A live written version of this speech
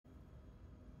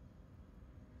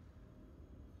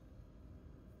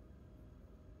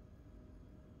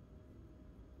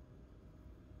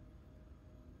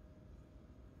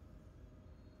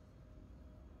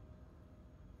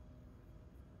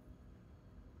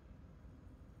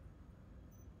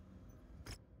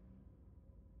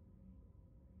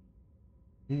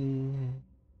Mm.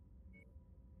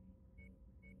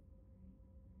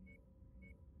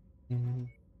 Mm.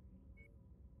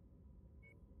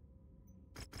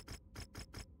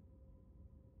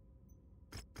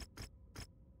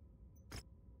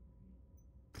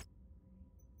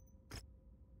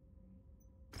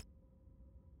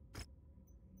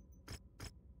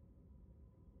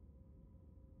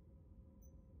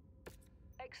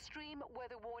 Extreme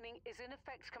weather warning is in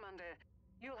effect, Commander.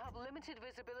 You'll have limited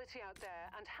visibility out there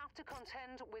and have to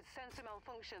contend with sensor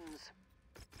malfunctions.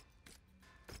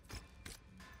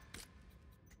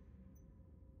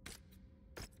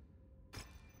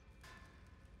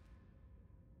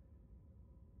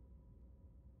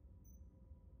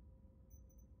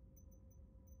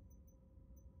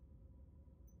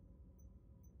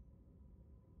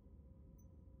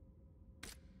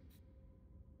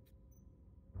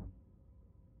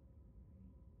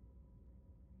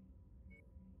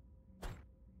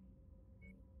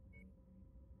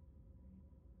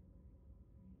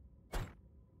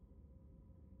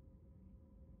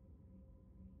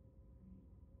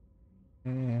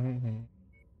 Mm.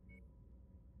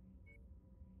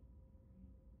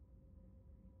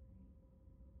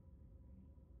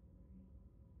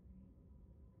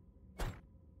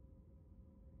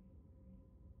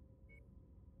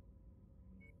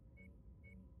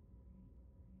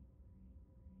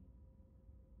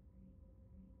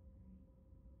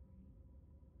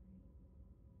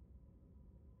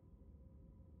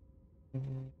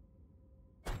 Mm.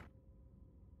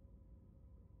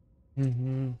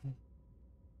 Mm.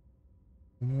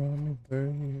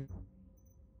 Mm.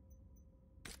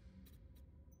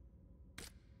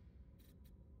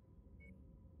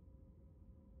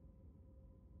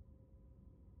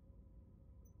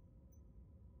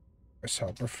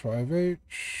 Hopper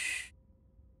 5H.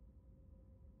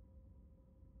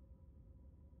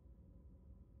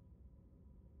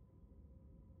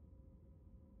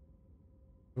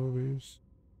 Movies.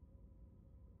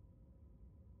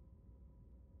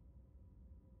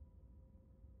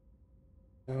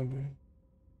 Album.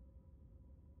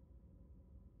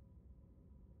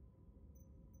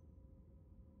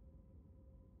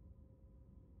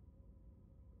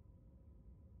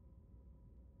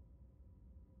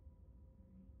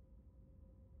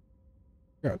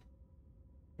 God,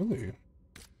 really?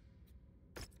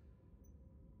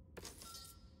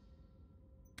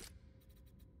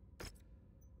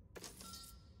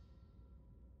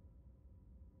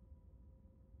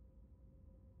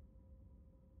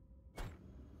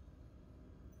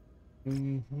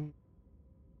 Mm-hmm.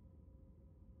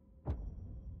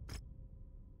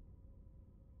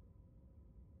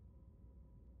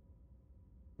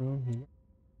 Mm-hmm.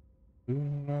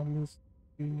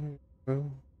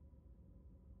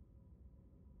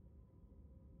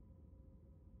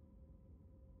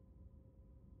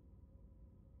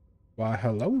 Why,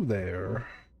 hello there.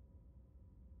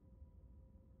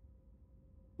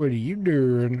 What are you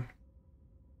doing?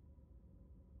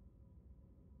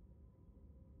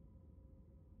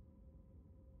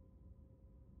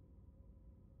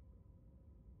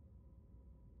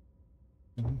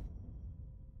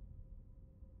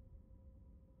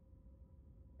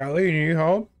 Ellie, are you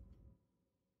home?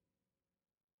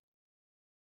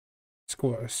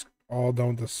 School, all done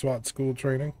with the SWAT school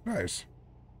training. Nice.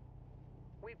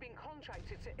 We've been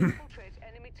contracted to infiltrate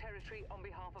enemy territory on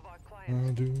behalf of our clients.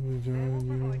 I do They will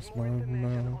provide use more my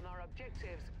information mouth. on our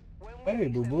objectives when we Hey,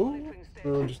 reach boo their boo. monitoring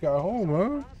Girl station. just got home, So huh?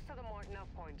 advance to the marked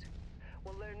nav point.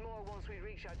 We'll learn more once we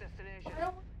reach our destination.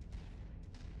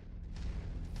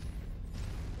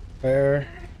 There.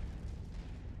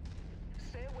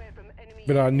 Stay away from enemy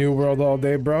Been on New World all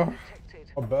day, bro.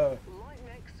 detected. I'll bet. Light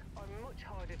mechs are much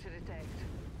harder to detect.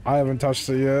 I haven't touched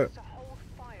it yet. To hold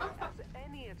fire as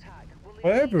any attack will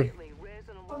What happened? immediately raise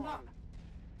an alarm.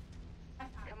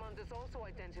 Commanders also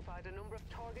identified a number of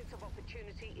targets of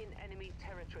opportunity in enemy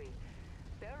territory.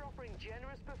 They're offering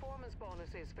generous performance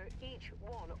bonuses for each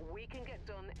one we can get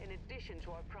done in addition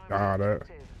to our primary Got it.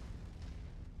 objective.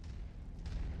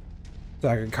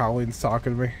 Second Colleen's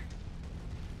talking to me.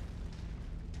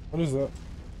 What is that?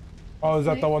 Oh, is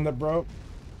that the one that broke?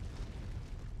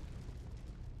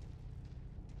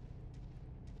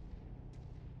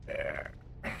 Yeah.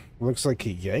 Looks like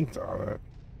he yanked on it.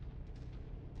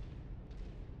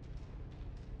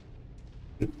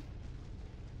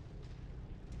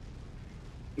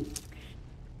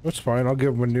 That's fine. I'll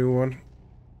give him a new one.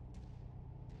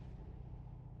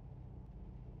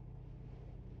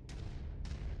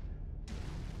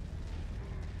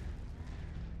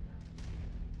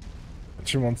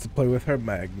 She wants to play with her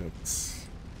magnets.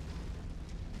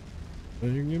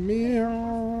 You give me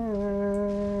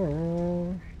all.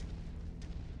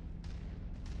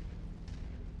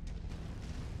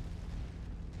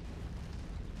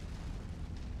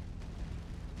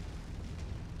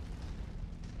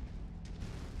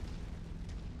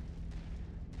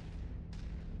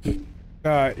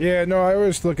 Yeah, no, I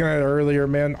was looking at it earlier,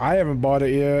 man. I haven't bought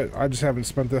it yet. I just haven't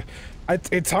spent the...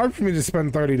 It's hard for me to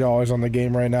spend $30 on the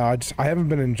game right now. I haven't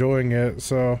been enjoying it,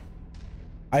 so...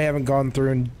 I haven't gone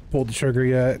through and pulled the trigger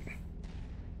yet.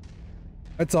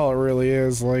 That's all it really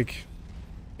is, like...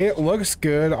 It looks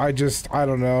good, I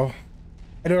don't know.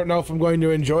 I don't know if I'm going to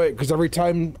enjoy it, because every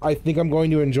time I think I'm going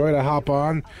to enjoy it, I hop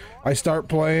on, I start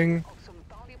playing,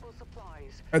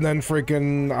 and then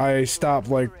freaking I stop,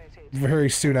 like, very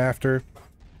soon after.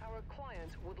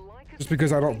 Just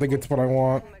because I don't think it's what I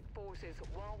want.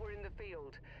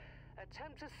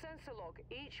 Attempt to sensor log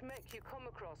each mech you come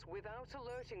across without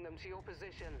alerting them to your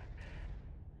position.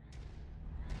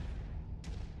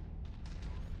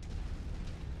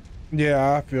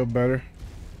 Yeah, I feel better.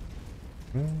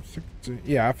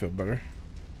 Yeah, I feel better.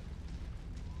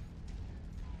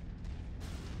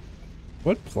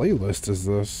 What playlist is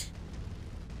this?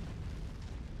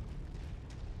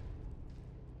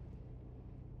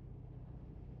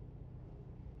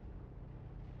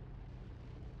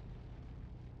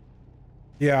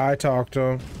 Yeah, I talked to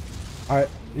him.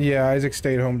 Yeah, Isaac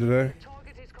stayed home today.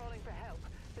 Target is calling for help,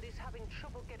 but is having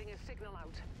trouble getting a signal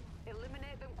out.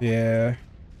 Eliminate them. Yeah.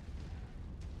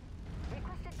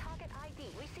 Requested target ID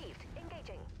received.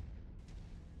 Engaging.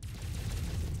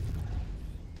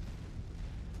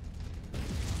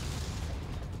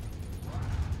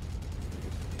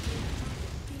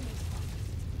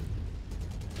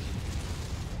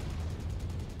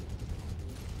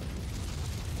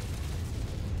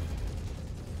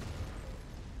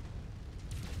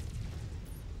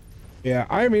 Yeah,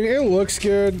 I mean, it looks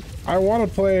good. I want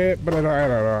to play it, but I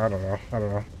don't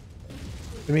know.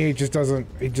 To me, it just doesn't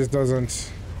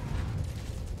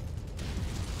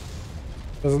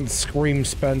scream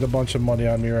spend a bunch of money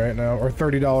on me right now, or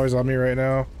 $30 on me right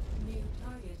now.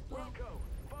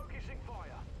 Focusing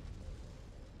fire.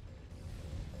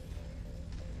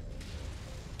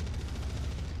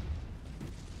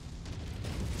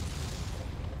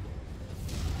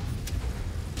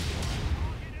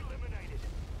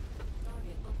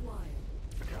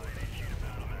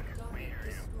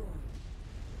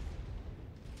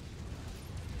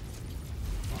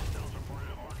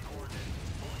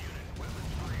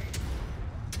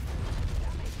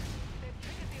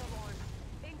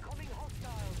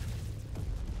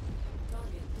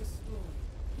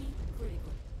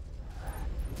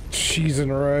 Cheese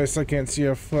and rice, I can't see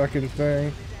a fucking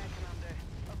thing.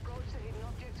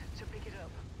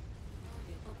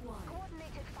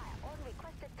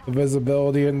 The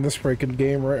visibility in this freaking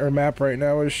game or map right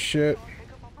now is shit.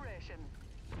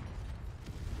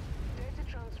 Data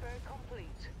transfer complete.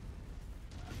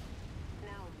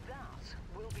 Now that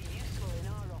will be useful in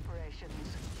our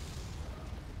operations.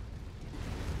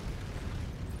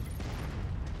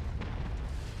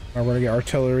 I'm gonna get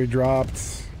artillery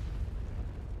dropped.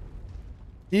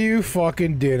 You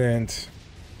fucking didn't.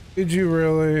 Did you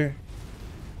really?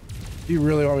 You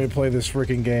really want me to play this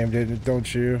freaking game,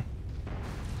 don't you?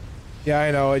 Yeah,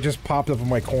 I know, it just popped up in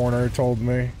my corner, it told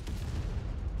me.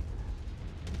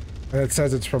 And it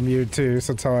says it's from you too,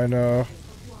 so that's how I know.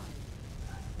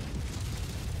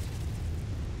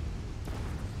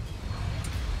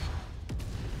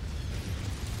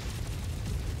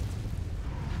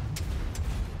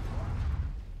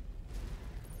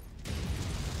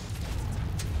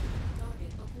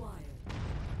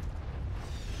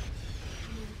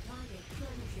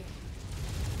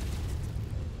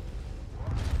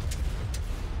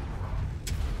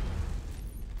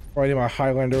 Fighting my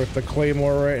Highlander with the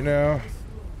Claymore right now.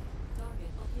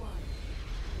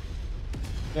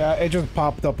 Yeah, it just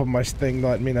popped up on my thing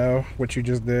letting me know what you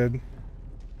just did.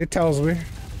 It tells me.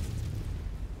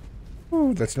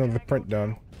 Ooh, that's another print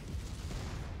done.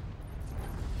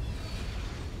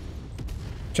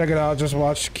 Check it out, just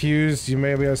watch queues. You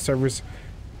may be on servers.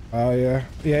 Oh yeah.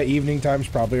 Yeah, evening times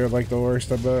probably are like the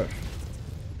worst, I bet.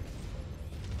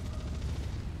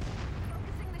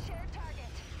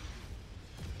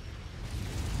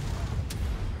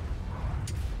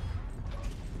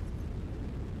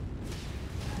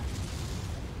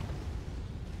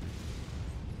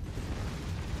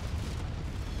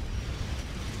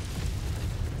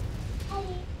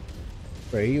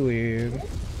 Alien.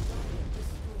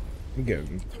 I'm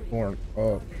getting torn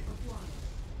up.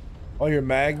 Oh, your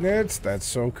magnets? That's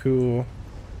so cool.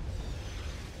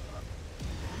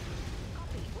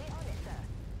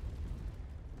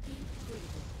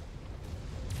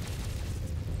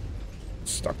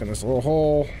 Stuck in this little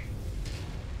hole.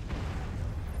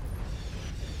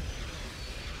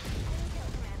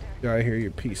 Yeah, I hear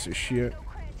you, piece of shit.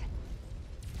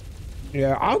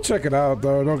 Yeah, I'll check it out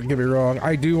though. Don't get me wrong.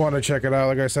 I do want to check it out.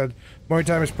 Like I said, Muay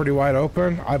Thai is pretty wide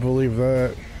open. I believe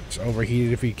that. It's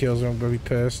overheated. If he kills him, I'm gonna be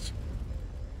pissed.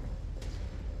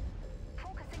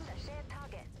 Focusing the shared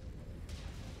target.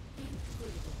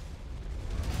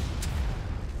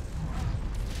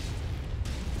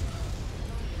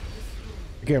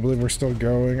 I can't believe we're still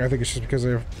going. I think it's just because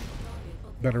they have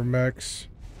better mechs.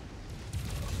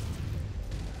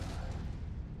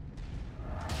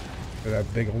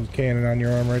 That big old cannon on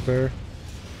your arm right there.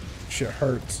 Shit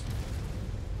hurts.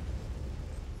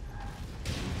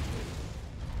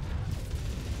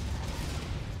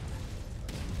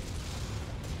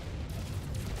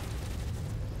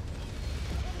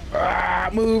 Ah,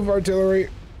 move, artillery.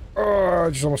 Oh, I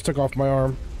just almost took off my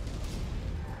arm.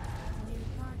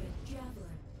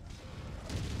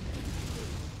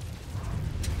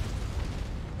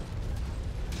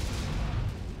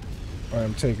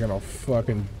 I'm taking a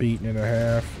fucking beating and a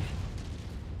half.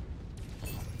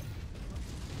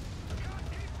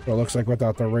 What it looks like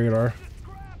without the radar.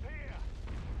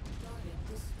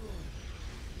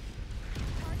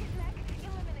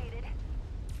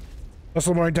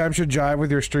 Also, more time should jive with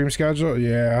your stream schedule.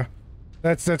 Yeah,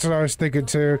 that's what I was thinking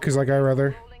too. Cause like I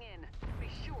rather.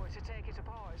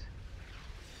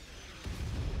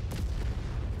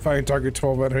 Find target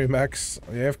 12 enemy mechs.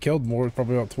 Yeah, I've killed more,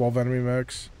 probably about 12 enemy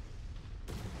mechs.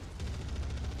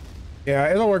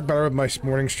 Yeah, it'll work better with my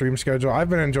morning stream schedule. I've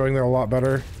been enjoying that a lot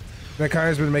better. That kind of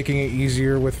has been making it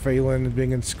easier with Phelan and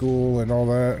being in school and all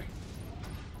that.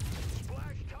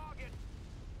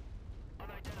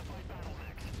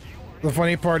 The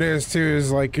funny part is too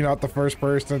is like you're not the first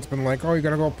person that's been like, oh, you're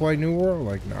gonna go play New World?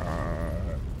 Like, nah.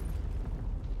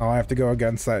 I'll have to go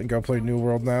against that and go play New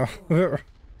World now.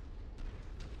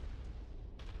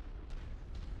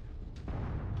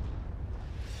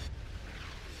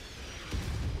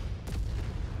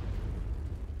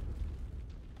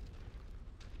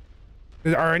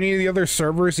 Are any of the other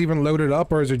servers even loaded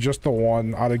up, or is it just the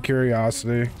one, out of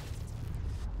curiosity?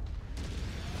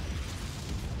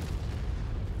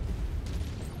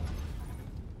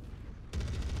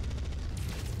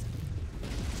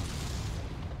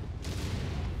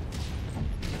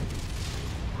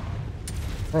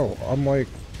 Oh, I'm like...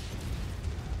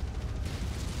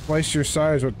 twice your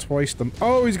size with twice the...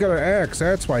 Oh, he's got an axe!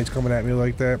 That's why he's coming at me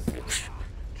like that.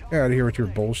 Get out of here with your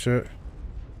bullshit.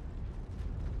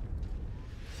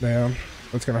 Damn,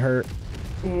 that's gonna hurt.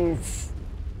 Oof.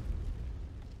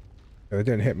 Yeah, it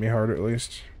didn't hit me hard at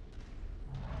least.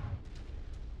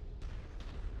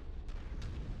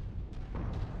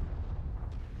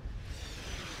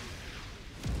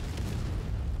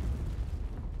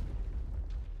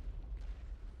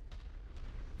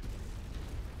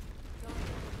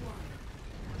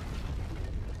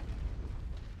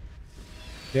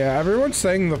 Yeah, everyone's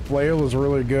saying the flail is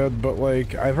really good, but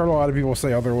like, I've heard a lot of people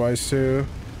say otherwise too.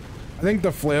 I think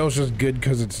the flail's just good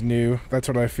because it's new. That's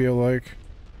what I feel like.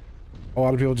 A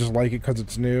lot of people just like it because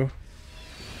it's new.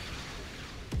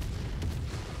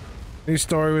 New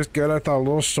story was good. I thought a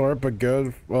little short, but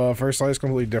good. First Light is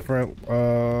completely different.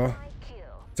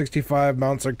 65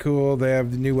 mounts are cool. They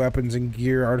have the new weapons and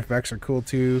gear. Artifacts are cool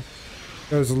too.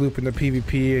 There's a loop into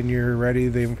PvP and you're ready.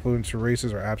 The influencer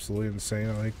races are absolutely insane.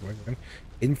 I like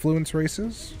influence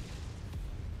races.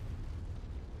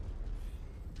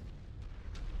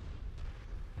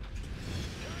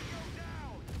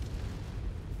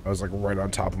 I was like right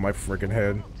on top of my freaking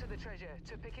head.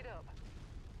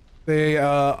 They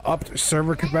upped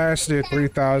server capacity to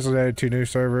 3,000, added 2 new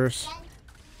servers.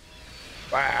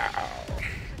 Wow.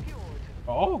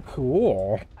 Oh,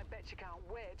 cool. I bet you can't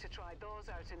wait to try those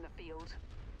out in the field.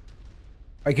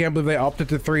 I can't believe they upped it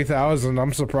to 3,000.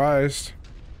 I'm surprised.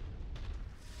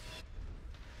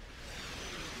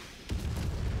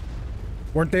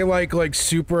 Weren't they like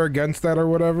super against that or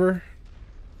whatever?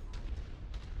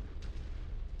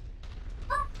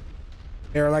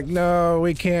 They were like, no,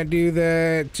 we can't do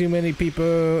that. Too many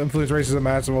people. Influence races a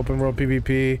massive open world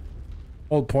PvP.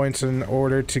 Hold points in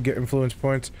order to get influence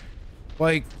points.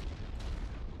 Like,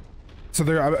 so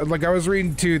there, like I was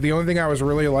reading too, the only thing I was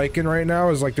really liking right now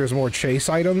is like there's more chase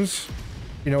items.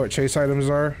 You know what chase items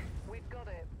are?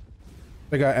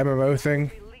 They got MMO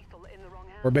thing.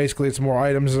 Where basically it's more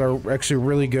items that are actually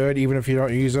really good even if you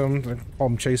don't use them. They call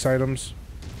them chase items.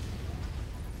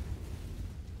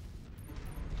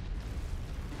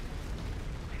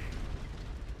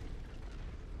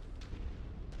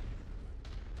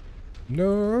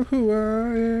 Know who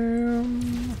I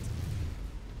am.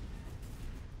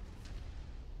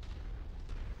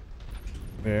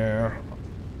 Yeah.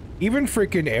 Even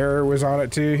freaking Error was on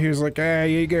it too. He was like, ah,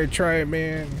 you gotta try it,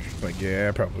 man. Like, yeah,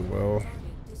 I probably will.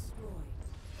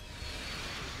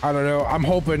 I don't know. I'm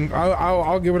hoping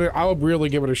I'll give it. I'll really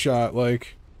give it a shot.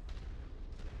 Like,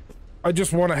 I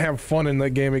just want to have fun in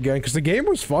that game again because the game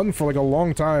was fun for like a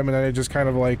long time, and then it just kind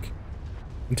of like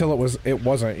until it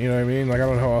wasn't. You know what I mean? Like I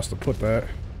don't know how else to put that.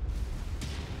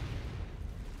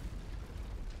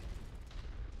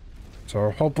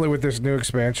 So hopefully with this new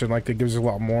expansion, like it gives you a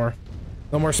lot more.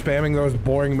 No more spamming those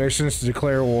boring missions to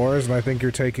declare wars, and I think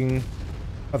you're taking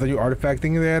the new artifact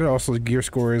thing they added. Also, the gear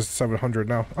score is 700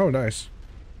 now. Oh, nice.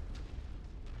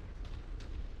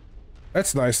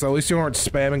 That's nice, though. At least you aren't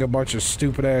spamming a bunch of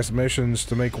stupid-ass missions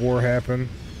to make war happen.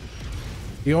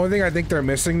 The only thing I think they're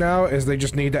missing now is they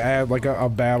just need to add, like, a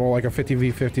battle, like a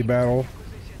 50v50 battle.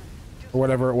 Or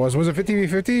whatever it was. Was it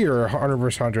 50v50 or 100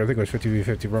 vs 100? I think it was 50v50,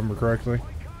 if I remember correctly.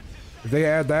 If they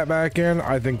add that back in,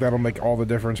 I think that'll make all the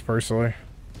difference, personally.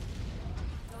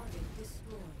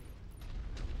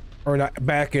 Or not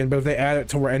back in, but if they add it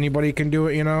to where anybody can do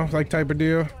it, you know, like type of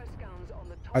deal.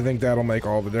 I think that'll make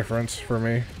all the difference for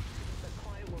me.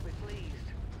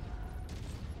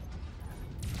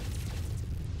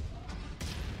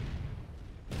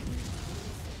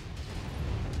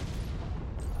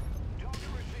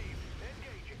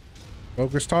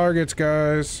 Focus targets,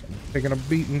 guys. Taking a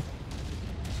beating.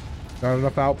 Not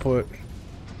enough output.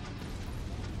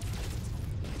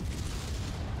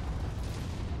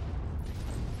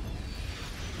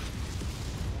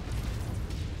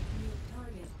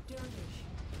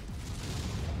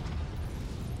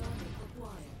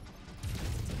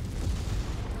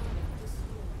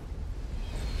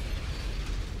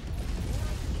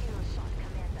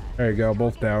 There you go,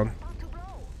 both down.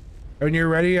 When you're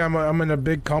ready, I'm in a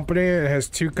big company. It has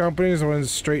two companies. One's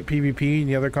straight PvP, and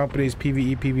the other company is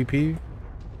PvE PvP.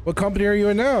 What company are you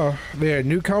in now? They a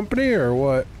new company or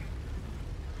what?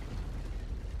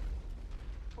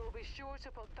 We'll be sure to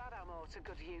put that ammo to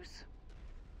good use.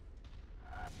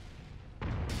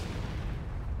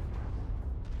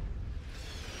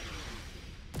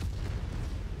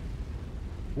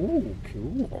 Ooh,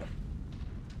 cool.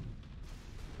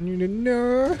 You don't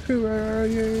know who I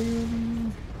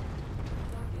am.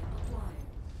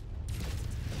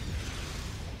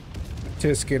 A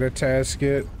tisket, a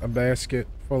tasket, a basket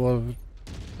full of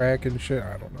crack and shit.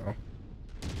 I don't know.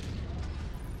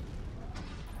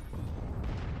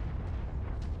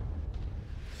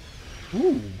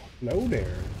 Ooh, hello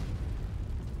there.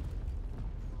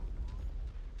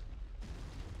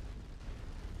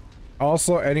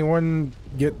 Also, anyone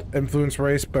get influence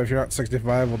race, but if you're not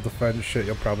 65, will defend shit,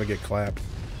 you'll probably get clapped.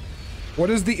 What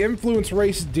does the influence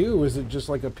race do? Is it just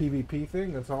like a PvP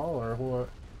thing, that's all, or what?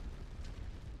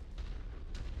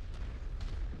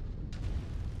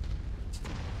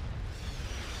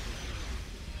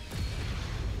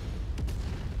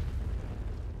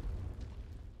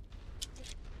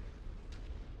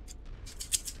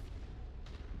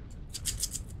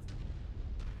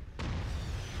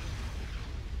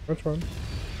 Which one?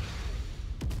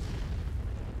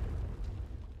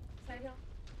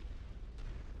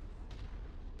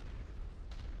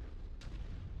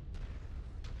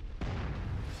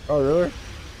 Oh, really?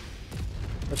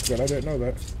 That's good. I didn't know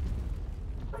that.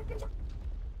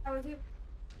 How was you?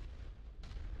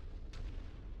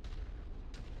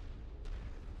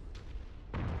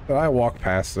 But I walked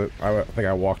past it. I think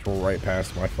I walked right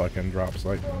past my fucking drop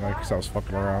site because I was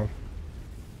fucking around.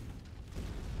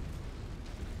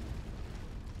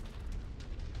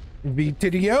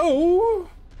 VTDO!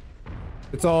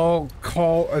 It's all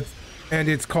called, and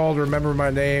it's called Remember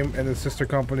My Name, and the sister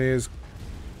company is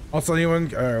also anyone.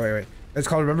 Wait. It's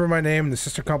called Remember My Name, and the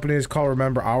sister company is called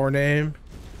Remember Our Name.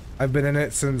 I've been in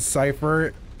it since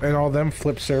Cypher and all them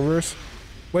flip servers.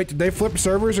 Wait, did they flip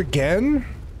servers again?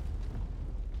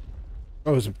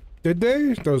 Oh, did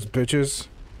they? Those bitches.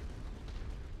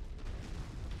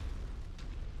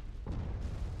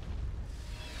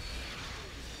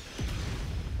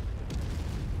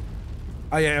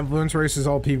 Oh yeah, influence race is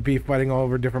all PvP, fighting all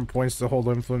over different points to hold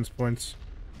influence points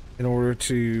in order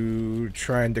to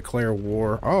try and declare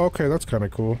war. Oh, okay, that's kind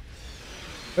of cool.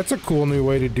 That's a cool new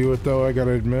way to do it, though, I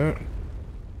gotta admit.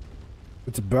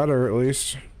 It's better, at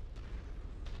least.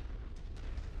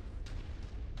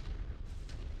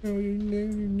 Oh, you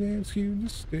never ask you to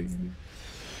stay.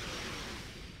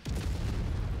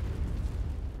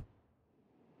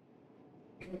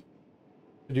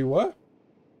 To do what?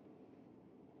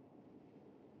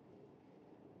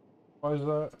 Why is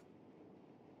that?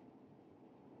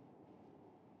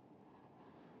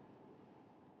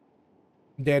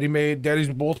 Daddy's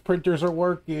both printers are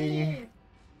working.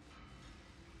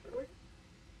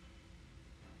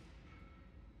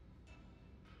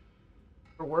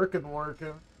 They're working.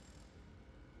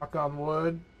 Knock on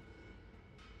wood.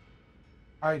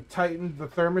 I tightened the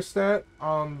thermostat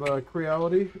on the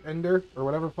Creality Ender, or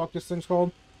whatever the fuck this thing's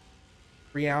called.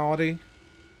 Reality.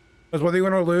 Because whether you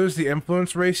want to lose the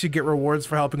influence race, you get rewards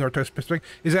for helping our participant.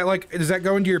 Is that like, does that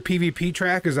go into your PvP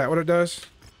track? Is that what it does?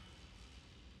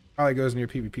 Probably goes in your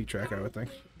PvP track, I would think.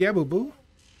 Yeah, boo boo.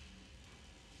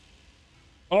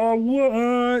 Oh,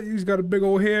 what? He's got a big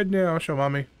old head now. Show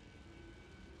mommy.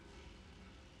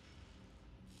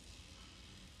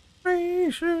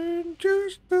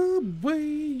 Just the way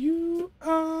you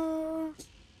are.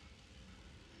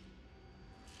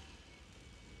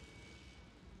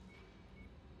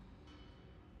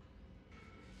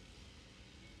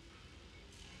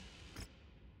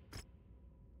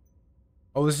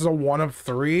 Oh, this is a 1 of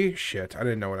 3? Shit, I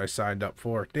didn't know what I signed up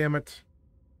for. Damn it.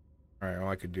 Alright, well,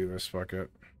 I could do this. Fuck it.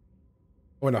 I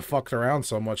wouldn't have fucked around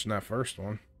so much in that first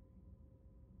one.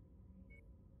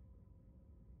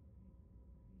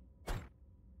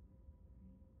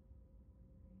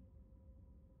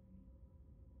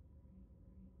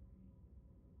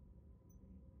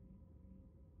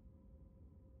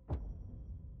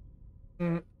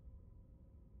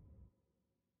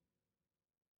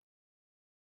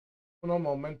 Un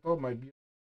momento, my beautiful.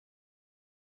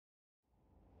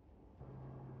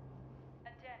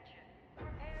 Attention.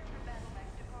 Prepare for battle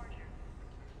mech departure.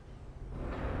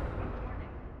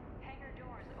 Warning. Hangar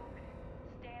doors opening.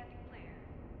 Stand clear.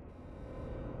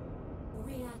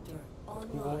 Reactor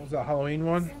online. What was that Halloween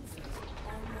one? Sensors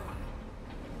online.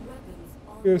 Weapons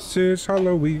online. This is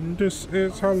Halloween. This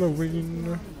is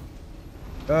Halloween.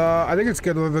 I think it's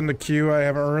good other than the queue. I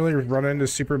haven't really run into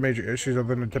super major issues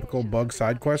other than the typical bug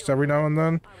side quests every now and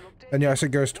then. And yes, it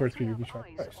goes towards PvP shop.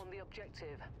 Nice.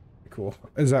 Cool.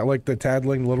 Is that like the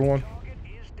Tadling little one?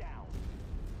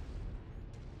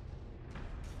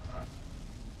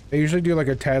 They usually do like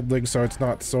a Tadling so it's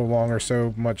not so long or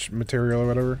so much material or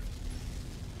whatever.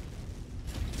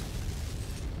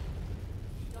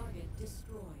 Target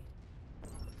destroyed.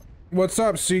 What's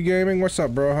up, C Gaming? What's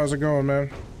up, bro? How's it going,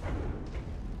 man?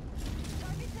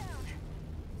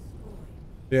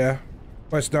 Yeah.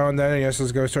 Quest down then, and yes,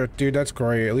 let's go start. Dude, that's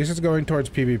great. At least it's going towards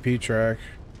PvP track.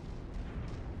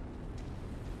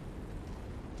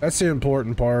 That's the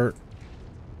important part.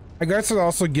 I guess it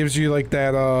also gives you like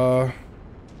that,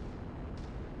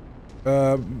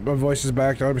 my voice is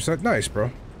back to 100%. Nice,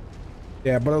 bro.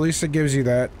 Yeah, but at least it gives you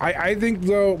that. I think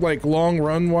though, like long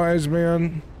run wise,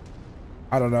 man,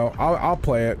 I don't know. I'll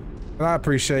play it. And I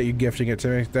appreciate you gifting it to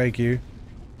me. Thank you.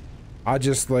 I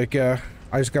just like, I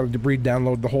just gotta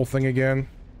re-download the whole thing again.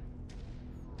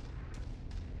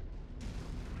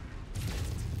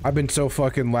 I've been so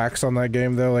fucking lax on that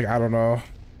game though, like, I don't know.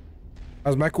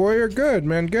 How's MechWarrior? Good,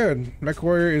 man, good.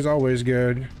 MechWarrior is always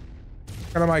good.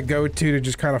 Kind of my go-to to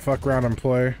just kind of fuck around and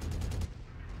play.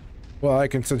 Well, I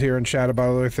can sit here and chat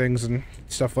about other things and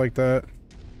stuff like that.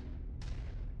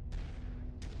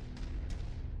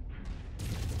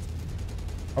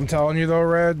 I'm telling you though,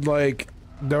 Red, like,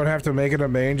 don't have to make it a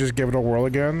main, just give it a whirl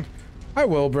again. I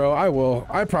will, bro, I will.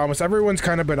 I promise. Everyone's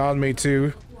kind of been on me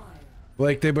too.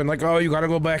 Like, they've been like, oh, you gotta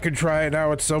go back and try it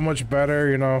now, it's so much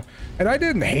better, you know. And I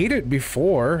didn't hate it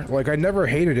before. Like, I never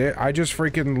hated it. I just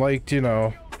freaking liked, you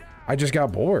know, I just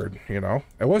got bored, you know.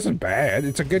 It wasn't bad.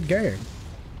 It's a good game.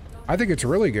 I think it's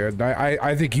really good.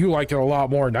 I think you liked it a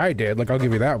lot more than I did. Like, I'll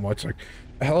give you that much. Like,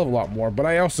 a hell of a lot more. But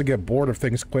I also get bored of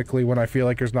things quickly when I feel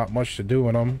like there's not much to do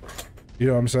in them. You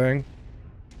know what I'm saying?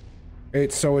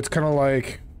 So it's kind of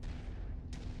like,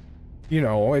 you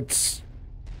know, it's,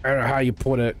 I don't know how you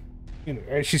put it. You know,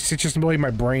 it's just the way my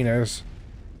brain is.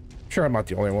 I'm sure I'm not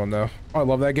the only one though. Oh, I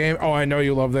love that game. Oh, I know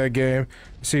you love that game.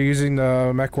 So you're using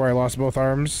the mech where I lost both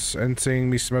arms and seeing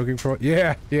me smoking for,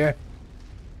 yeah,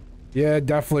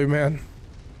 definitely, man.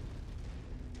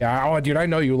 Yeah, oh, dude, I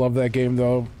know you love that game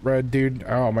though, Red, dude.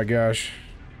 Oh my gosh.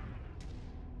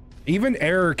 Even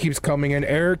Error keeps coming in.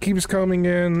 Error keeps coming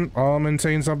in, and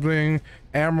saying something.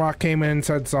 Amrock came in and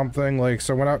said something, like,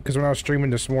 so when I was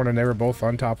streaming this morning, they were both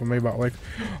on top of me about, like,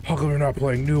 how come you're not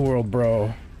playing New World,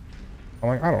 bro? I'm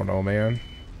like, I don't know, man.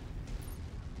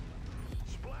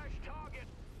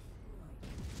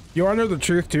 You wanna know the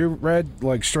truth, too, Red?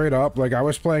 Like, straight up, like, I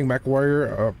was playing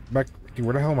MechWarrior, dude,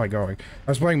 where the hell am I going?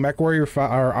 I was playing MechWarrior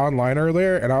online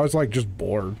earlier, and I was, like, just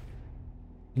bored.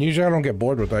 Usually I don't get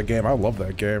bored with that game. I love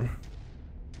that game.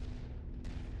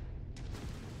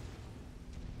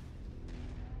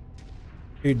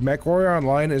 Dude, MechWarrior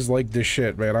Online is like this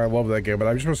shit, man. I love that game, but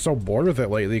I've just been so bored with it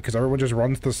lately because everyone just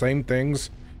runs the same things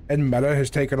and meta has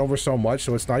taken over so much,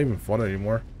 so it's not even fun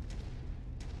anymore.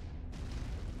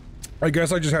 I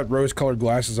guess I just had rose-colored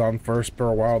glasses on first for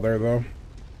a while there, though.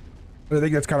 I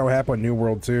think that's kind of what happened with New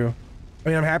World, too. I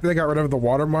mean, I'm happy they got rid of the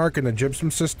watermark and the gypsum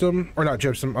system, or not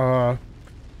gypsum,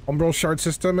 umbral shard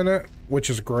system in it, which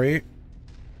is great.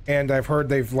 And I've heard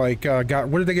they've like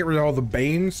what did they get rid of all the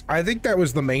Banes? I think that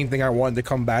was the main thing I wanted to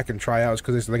come back and try out, is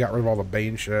because they said they got rid of all the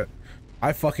Bane shit.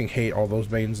 I fucking hate all those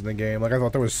Banes in the game. Like, I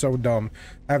thought that was so dumb,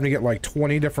 having to get like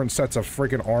 20 different sets of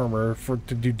freaking armor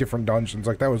to do different dungeons.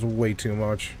 Like, that was way too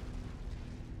much.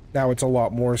 Now it's a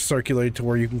lot more circulated to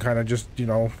where you can kind of just, you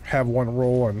know, have one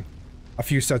roll and a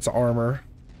few sets of armor.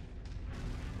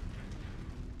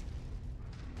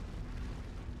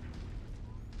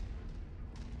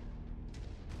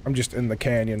 I'm just in the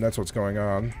canyon, that's what's going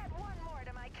on.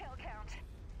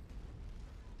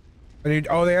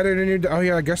 Oh, they added a new, oh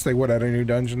yeah, I guess they would add a new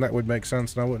dungeon. That would make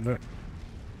sense now, wouldn't it?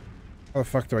 How the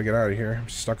fuck do I get out of here? I'm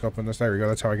stuck up in this. There we go,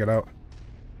 that's how I get out.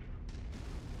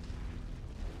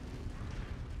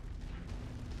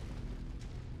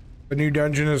 The new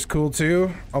dungeon is cool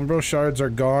too. Umbral shards are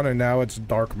gone and now it's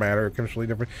dark matter, completely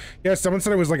different. Yeah, someone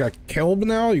said it was like a kiln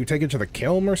now. You take it to the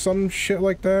kiln or some shit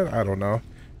like that. I don't know.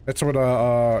 That's what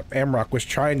Amrock was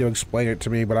trying to explain it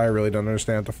to me, but I really don't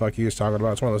understand what the fuck he was talking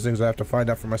about. It's one of those things I have to find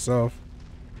out for myself.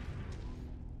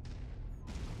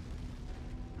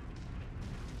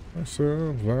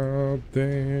 Myself out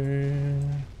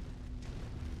there.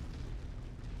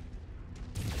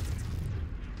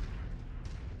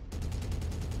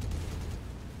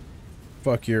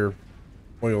 Fuck your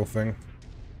oil thing.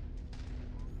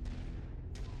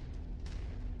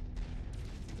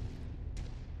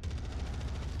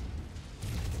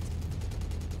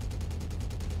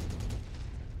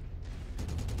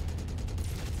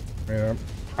 Yeah.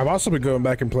 I've also been going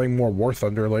back and playing more War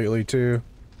Thunder lately too.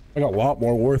 I got a lot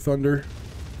more War Thunder.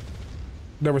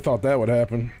 Never thought that would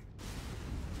happen.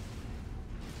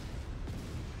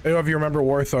 I don't know if you remember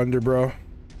War Thunder, bro.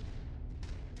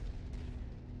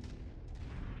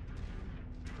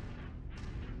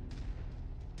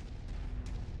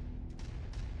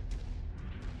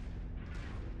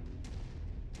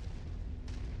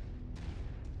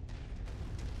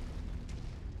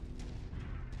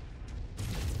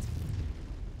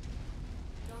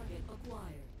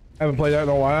 Haven't played that in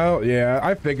a while. Yeah,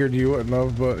 I figured you wouldn't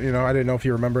have, but you know, I didn't know if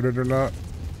you remembered it or not.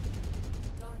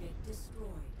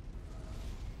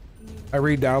 I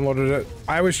re-downloaded it.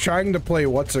 I was trying to play,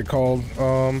 what's it called?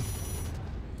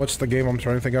 What's the game I'm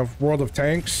trying to think of? World of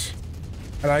Tanks.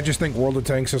 And I just think World of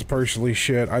Tanks is personally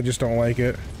shit. I just don't like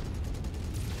it.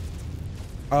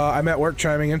 I'm at work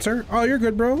chiming in, sir. Oh, you're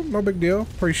good, bro. No big deal.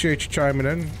 Appreciate you chiming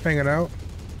in, hanging out.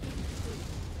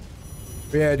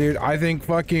 Yeah, dude, I think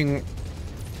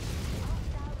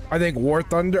War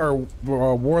Thunder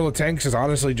or World of Tanks is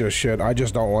honestly just shit. I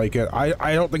just don't like it.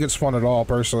 I don't think it's fun at all,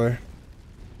 personally.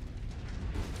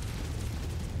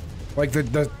 Like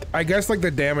I guess like the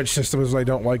damage system is what I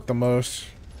don't like the most.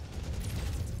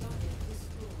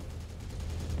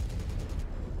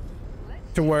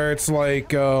 To where it's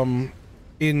like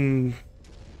in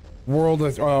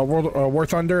War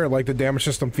Thunder, like the damage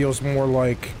system feels more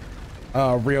like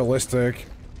realistic.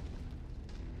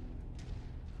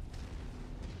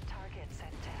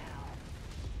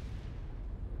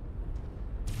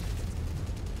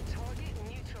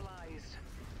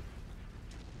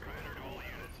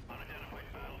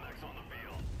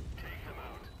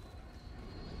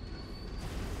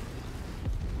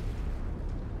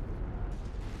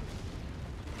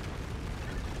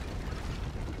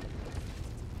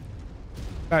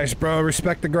 Nice, bro.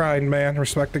 Respect the grind, man.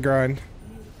 Respect the grind.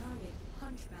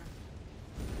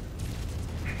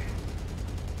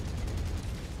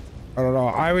 I don't know.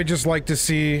 I would just like to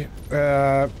see,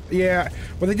 yeah.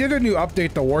 Well, they did a new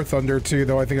update to War Thunder too,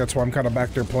 though. I think that's why I'm kind of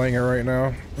back there playing it right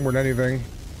now, more than anything.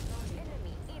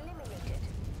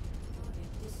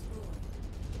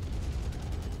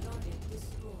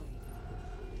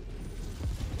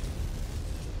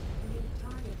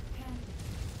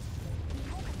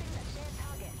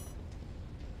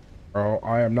 Oh,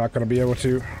 I am not going to be able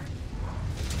to.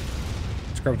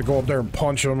 Just gonna have to go up there and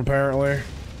punch him, apparently.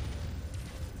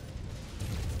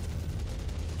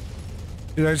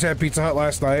 Dude, I just had Pizza Hut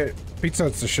last night. Pizza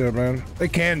Hut's the shit, man.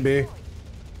 It can be.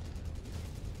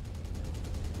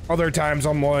 Other times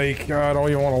I'm like, I don't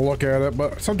even want to look at it,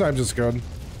 but sometimes it's good.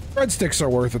 Breadsticks are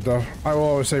worth it, though. I will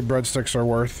always say breadsticks are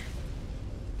worth.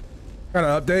 Got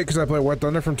an update, because I play War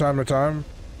Thunder from time to time.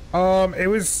 It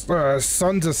was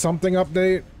Sons of Something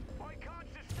update.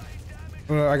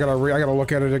 I gotta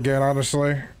look at it again,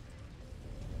 honestly.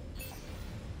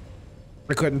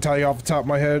 I couldn't tell you off the top of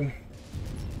my head.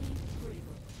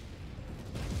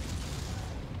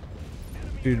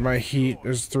 Dude, my heat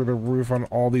is through the roof on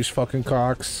all these fucking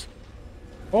cocks.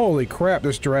 Holy crap,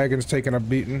 this dragon's taking a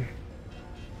beating.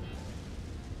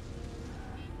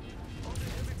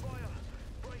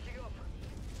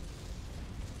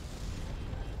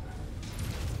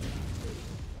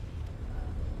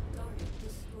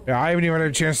 Yeah, I haven't even had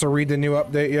a chance to read the new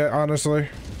update yet, honestly.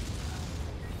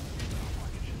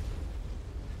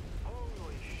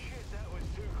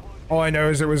 All I know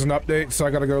is it was an update, so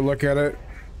I gotta go look at it.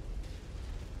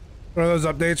 One of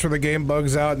those updates where the game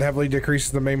bugs out and heavily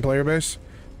decreases the main player base.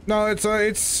 No, it's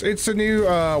a new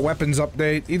weapons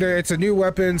update. Either it's a new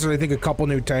weapons or I think a couple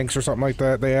new tanks or something like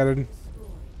that they added.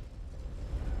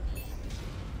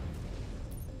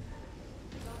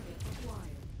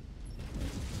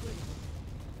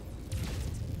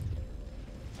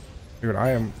 Dude, I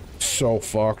am so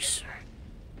fucked.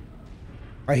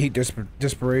 I hate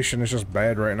desperation. It's just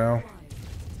bad right now.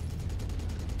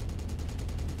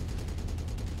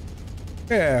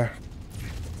 Yeah.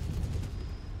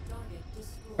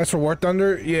 That's for War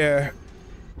Thunder? Yeah.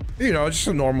 You know, just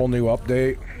a normal new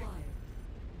update. I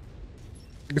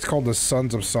think it's called the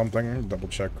Sons of something. Let me double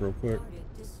check real quick.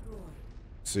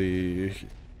 Let's see.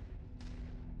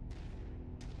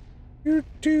 Yeah,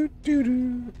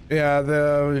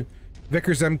 the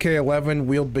Vickers MK11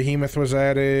 wheeled behemoth was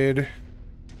added.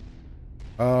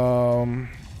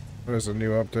 What is a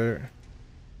new update?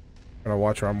 I'm gonna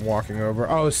watch where I'm walking over.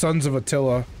 Oh, Sons of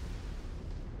Attila.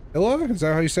 Attila? Is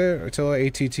that how you say it? Attila,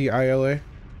 A-T-T-I-L-A?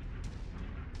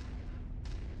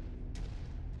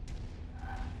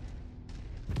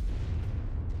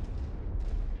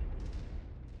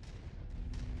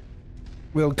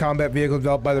 Wheeled combat vehicle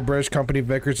developed by the British company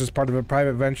Vickers as part of a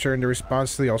private venture in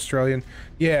response to the Australian.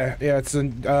 Yeah, it's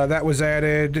that was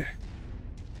added,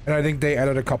 and I think they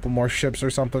added a couple more ships or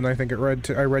something. I think I read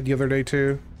the other day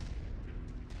too.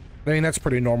 I mean, that's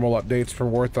pretty normal updates for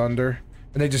War Thunder,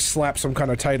 and they just slap some kind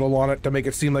of title on it to make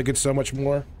it seem like it's so much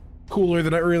more cooler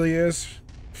than it really is.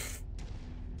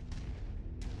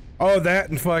 Oh, that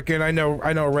and fucking I know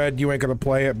Red, you ain't gonna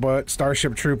play it, but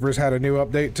Starship Troopers had a new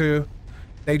update too.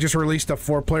 They just released a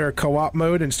 4-player co-op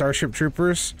mode in Starship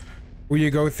Troopers where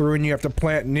you go through and you have to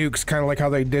plant nukes, kind of like how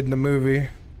they did in the movie.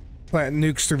 Plant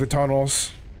nukes through the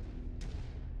tunnels.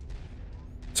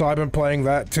 So I've been playing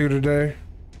that too today.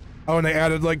 Oh, and they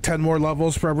added like 10 more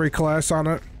levels for every class on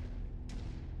it.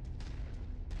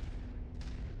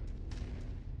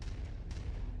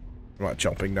 I'm not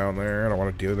jumping down there. I don't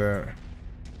want to do that.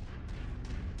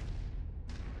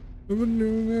 I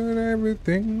knew that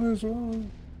everything was wrong.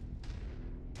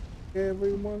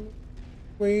 Everyone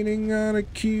waiting on a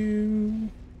queue.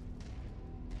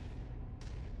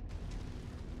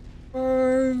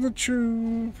 What's the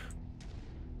truth?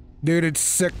 Dude, it's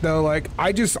sick though. Like,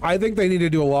 I think they need to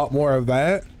do a lot more of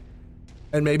that.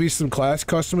 And maybe some class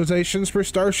customizations for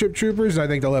Starship Troopers. I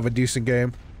think they'll have a decent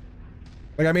game.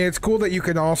 Like, I mean, it's cool that you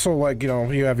can also, like, you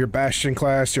know, you have your Bastion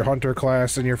class, your Hunter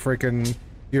class, and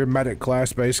your Medic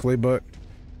class, basically, but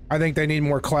I think they need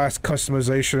more class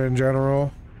customization in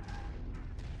general.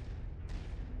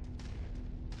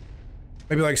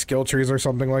 Maybe like skill trees or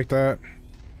something like that.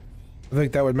 I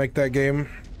think that would make that game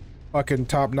fucking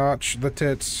top notch, the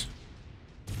tits.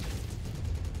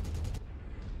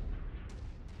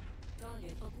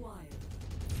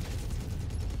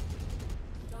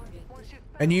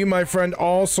 And you, my friend,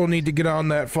 also need to get on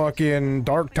that fucking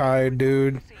Dark Tide,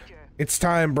 dude. It's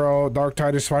time, bro. Dark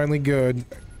Tide is finally good.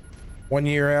 1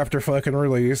 year after fucking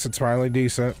release, it's finally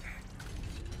decent.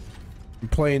 I'm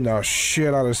playing the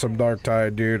shit out of some Dark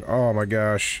Tide, dude. Oh my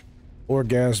gosh.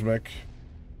 Orgasmic.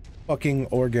 Fucking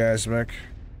orgasmic.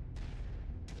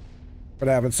 But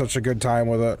having such a good time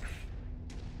with it.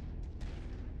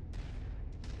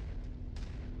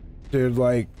 Dude,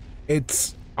 like,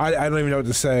 it's... I don't even know what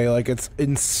to say. Like, it's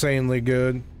insanely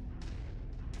good.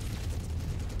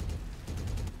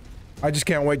 I just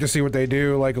can't wait to see what they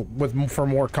do, like, for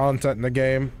more content in the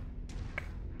game.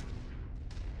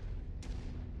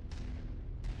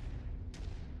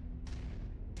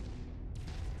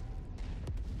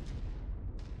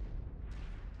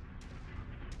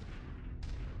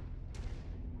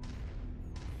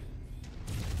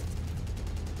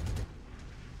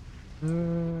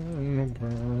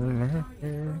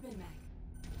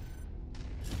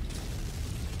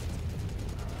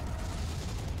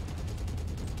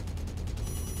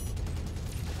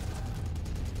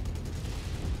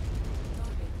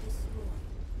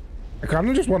 I kind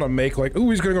of just want to make like, ooh,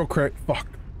 he's gonna go crit. Fuck.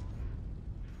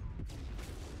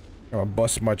 I'm gonna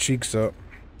bust my cheeks up.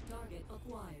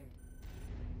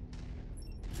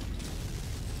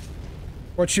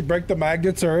 What, she break the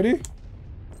magnets already?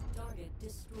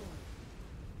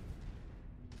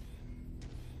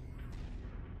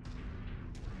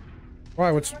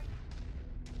 Why, what's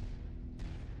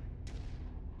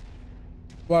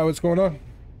going on?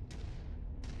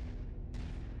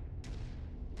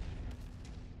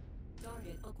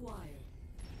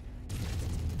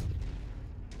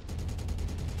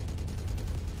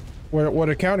 What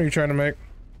account are you trying to make?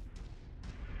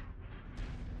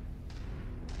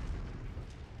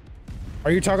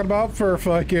 Are you talking about for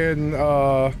fucking,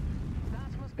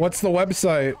 what's the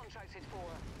website?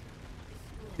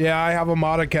 Yeah, I have a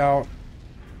mod account.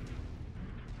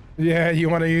 Yeah, you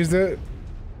want to use it?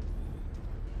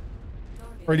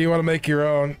 Or do you want to make your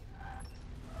own?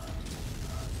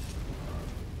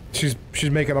 She's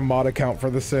making a mod account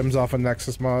for The Sims off of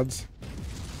Nexus Mods.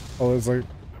 Oh, it's like...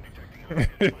 Good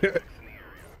work,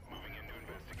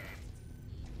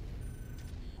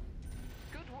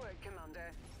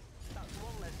 Commander. That's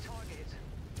one less target.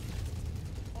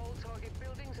 All target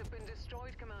buildings have been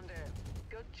destroyed, Commander.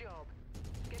 Good job.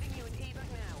 Getting you an evac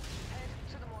now. Head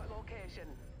to the marked location.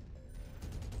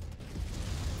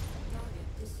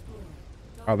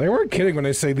 Oh, they weren't kidding when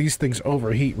they say these things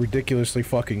overheat ridiculously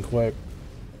fucking quick.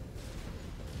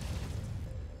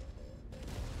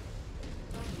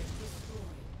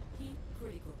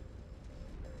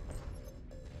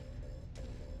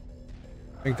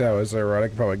 I think that was there, right? I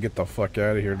can probably get the fuck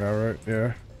out of here now, right?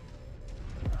 Yeah.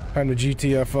 Time to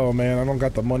GTFO, man. I don't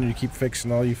got the money to keep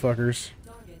fixing all you fuckers.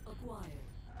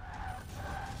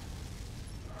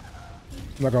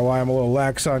 I'm not gonna lie, I'm a little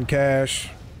lax on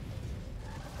cash.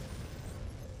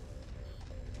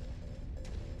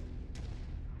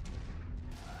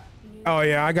 Oh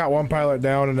yeah, I got one pilot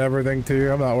down and everything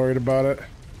too. I'm not worried about it.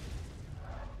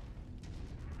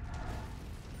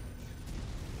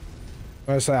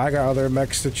 I say I got other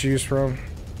mechs to choose from.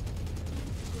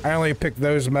 I only picked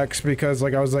those mechs because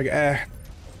like I was like, they're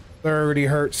already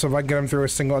hurt, so if I get them through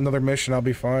another mission, I'll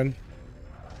be fine.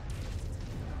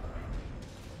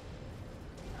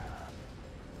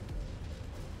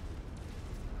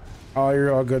 Oh,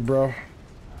 you're all good, bro.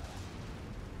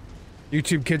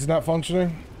 YouTube Kids not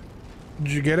functioning?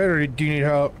 Did you get it, or do you need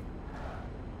help?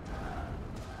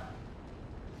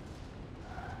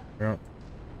 Yeah. Our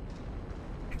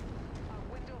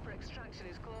window for extraction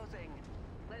is closing.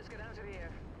 Let's get out of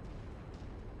here.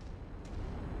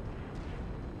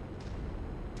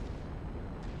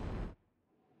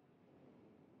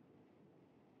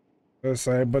 Let's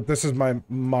say, but this is my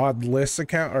modless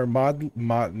account or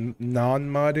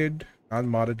non-modded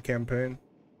campaign.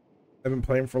 I've been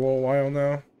playing for a little while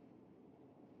now.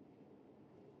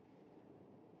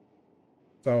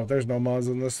 So there's no mods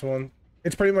in this one.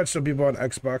 It's pretty much so people on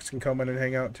Xbox can come in and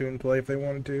hang out too and play if they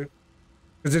wanted to.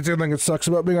 Because it's the thing that sucks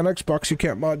about being on Xbox, you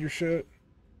can't mod your shit.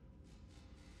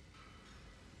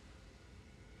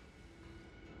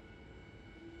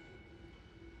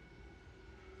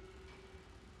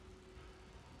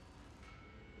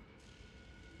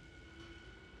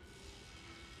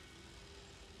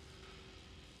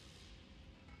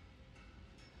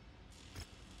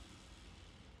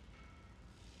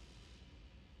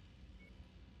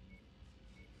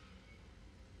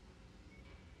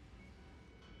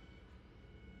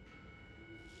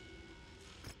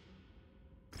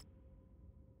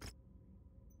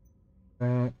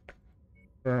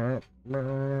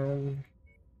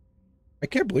 I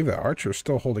can't believe that Archer's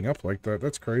still holding up like that.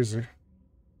 That's crazy.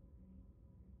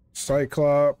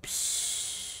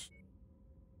 Cyclops.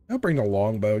 I'll bring the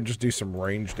longbow and just do some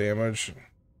range damage.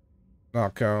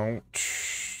 Knock out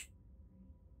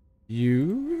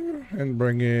you and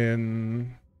bring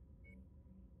in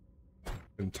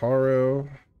Ventaro.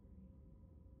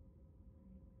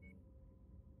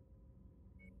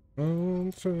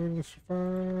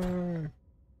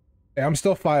 Yeah, I'm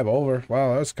still 5 over.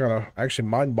 Wow, that's kind of actually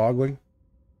mind-boggling.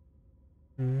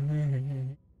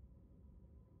 I'm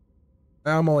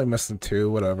only missing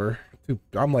 2, whatever.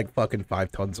 I'm like fucking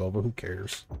 5 tons over. Who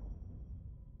cares?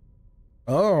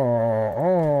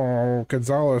 Oh,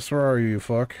 Gonzalez, where are you,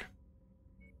 fuck?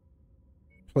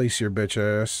 Place your bitch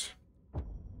ass.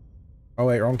 Oh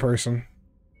wait, wrong person.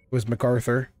 It was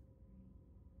MacArthur.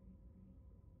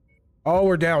 Oh,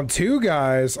 we're down 2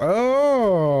 guys.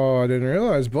 Oh, I didn't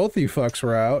realize both of you fucks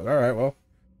were out. All right, well.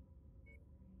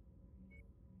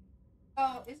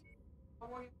 Oh,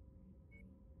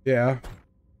 Yeah.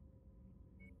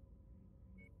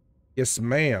 Yes,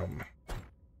 ma'am.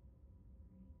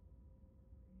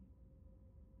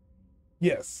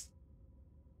 Yes.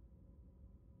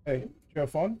 Hey, did you have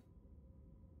fun?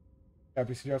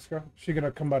 Happy to see Jessica. She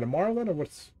gonna come by tomorrow then, or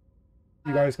what's?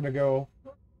 You guys gonna go?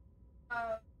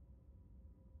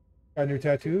 Got new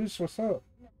tattoos? What's up?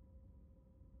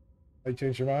 You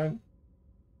changed your mind?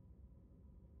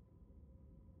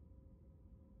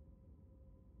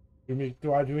 Do we need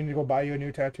to go buy you a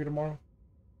new tattoo tomorrow?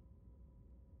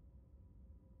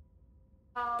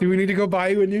 Do we need to go buy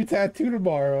you a new tattoo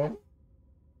tomorrow?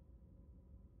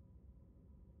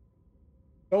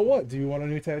 So what? Do you want a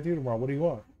new tattoo tomorrow? What do you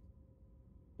want?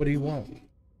 What do you want?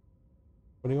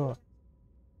 What do you want?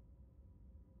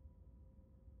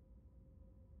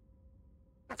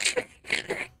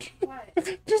 What?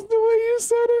 Just the way you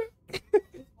said it.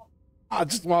 I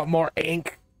just want more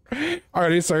ink.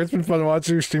 Alrighty, sorry, it's been fun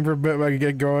watching your stream for a bit, but I can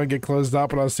get going, get closed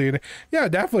up, and I'll see you. Yeah,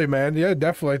 definitely, man. Yeah,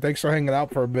 definitely. Thanks for hanging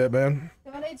out for a bit, man.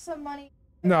 Donate some money.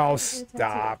 No,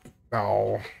 stop.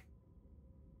 No.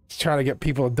 Just trying to get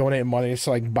people to donate money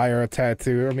so I can buy her a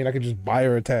tattoo. I mean, I could just buy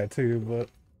her a tattoo, but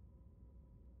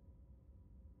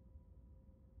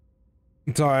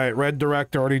it's alright. Red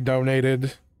Direct already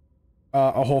donated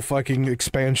a whole fucking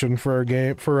expansion for a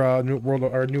game for New World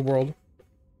or New World.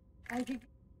 I think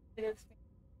it's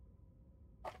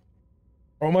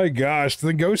Oh my gosh,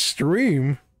 then go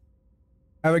stream.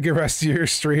 Have a good rest of your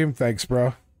stream. Thanks,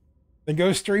 bro. Then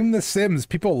go stream The Sims.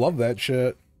 People love that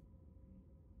shit.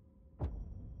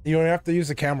 You don't have to use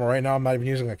the camera right now. I'm not even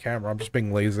using the camera. I'm just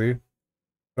being lazy. I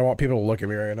don't want people to look at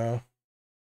me right now.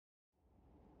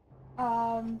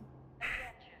 Attention.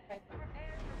 Okay.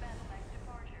 Prepare for battle max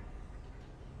departure.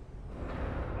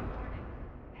 Warning.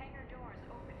 Hangar doors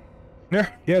opening.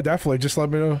 Yeah, definitely. Just let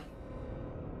me know.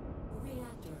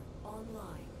 Reactor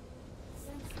online.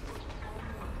 Sensors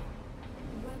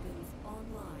online. Weapons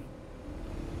online.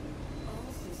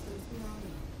 All systems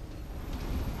running.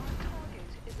 Our target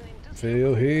is an industrial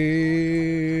Feel heavy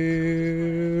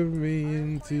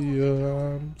into your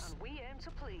arms. and we aim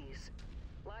to please.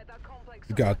 Like that complex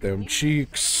You got of them new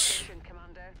cheeks. civilization,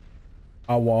 Commander.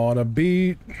 I wanna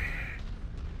beat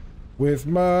with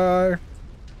my...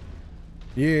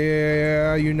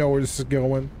 Yeah, you know where this is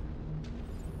going.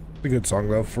 It's a good song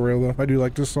though, for real though. I do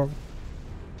like this song.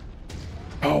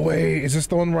 Oh wait, is this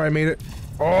the one where I made it?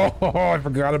 Oh, I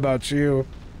forgot about you.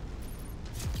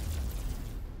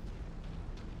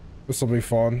 This will be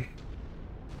fun.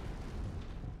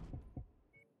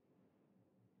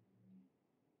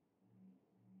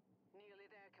 Nearly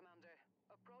there, Commander.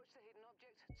 Approach the hidden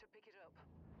object to pick it up.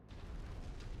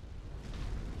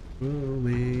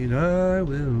 Wait, I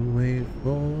will wait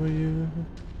for you.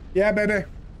 Yeah, baby.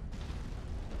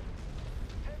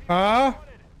 Huh?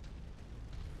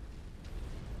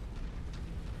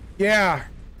 Yeah.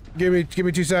 Give me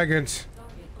 2 seconds.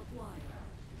 Target acquired.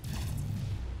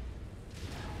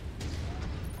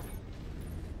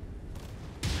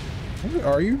 Where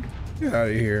are you? Get out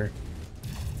of here.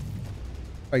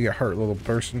 I get hurt, little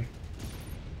person.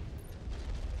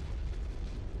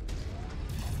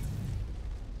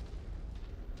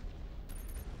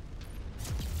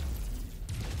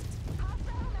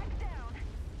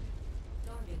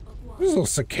 Target acquired. There's little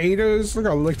cicadas. Look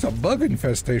how like a bug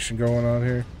infestation going on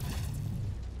here.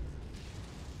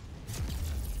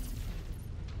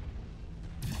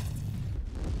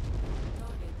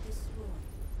 Target destroyed.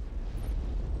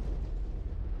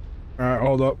 Alright,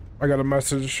 hold up. I got a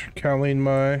message. Colleen,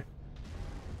 my...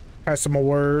 Pass him a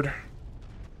word.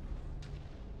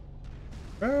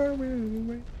 I will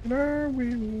wait. I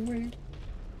will wait.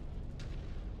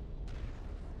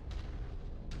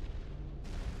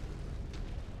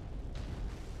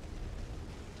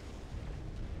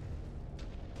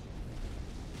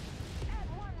 Add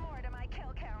one more to my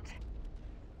kill count.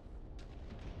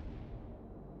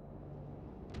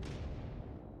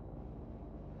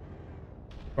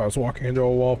 I was walking into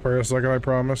a wall for a second, I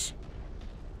promise.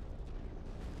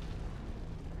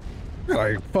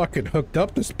 I fucking hooked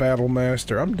up this Battle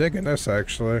Master. I'm digging this,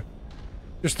 actually.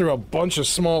 Just threw a bunch of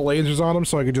small lasers on him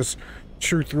so I could just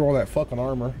shoot through all that fucking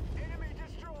armor. Enemy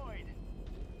destroyed.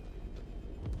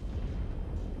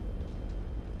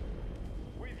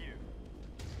 With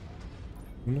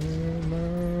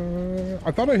you.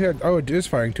 I thought I had... Oh, it is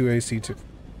firing 2 AC2.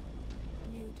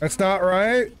 That's not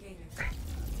right.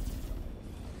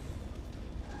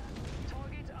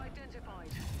 Target identified.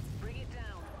 Bring it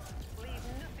down. Leave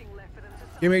nothing left for them to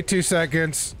Give me 2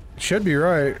 seconds. Should be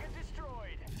right. Target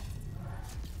destroyed.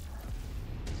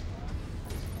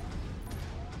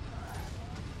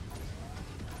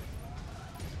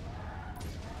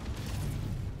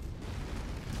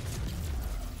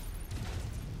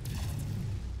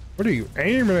 What are you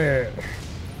aiming at? Destroyed.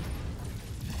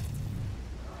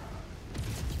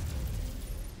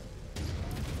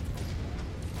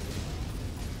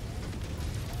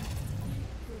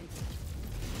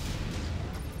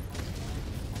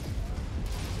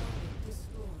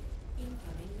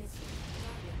 Incoming missile.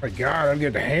 Target My god, I'm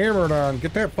getting hammered on.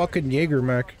 Get that fucking Jaeger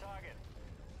mech. Target.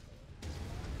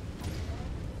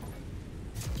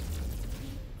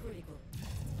 critical.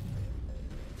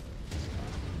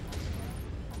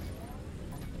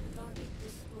 Target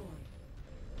destroyed.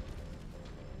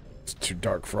 It's too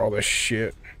dark for all this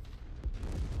shit.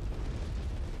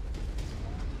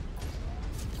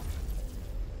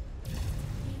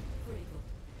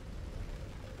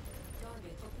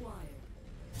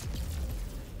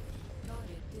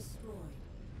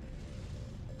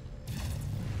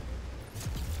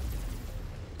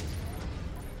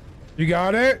 You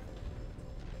got it?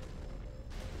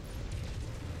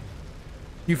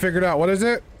 You figured out, what is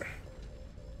it?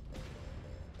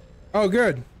 Oh,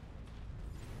 good.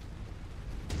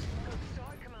 Good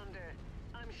start, Commander.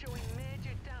 I'm showing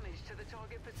major damage to the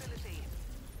target facility.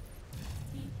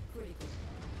 Deep critical.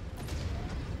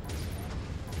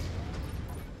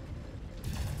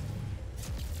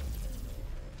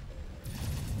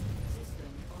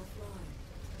 System offline.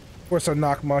 Of course I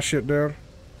knocked my shit down.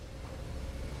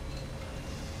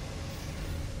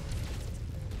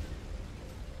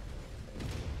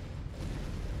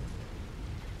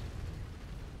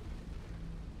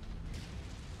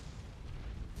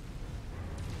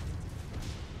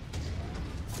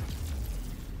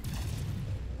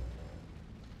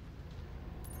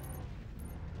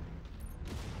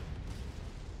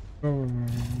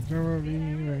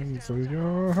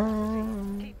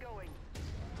 Keep going.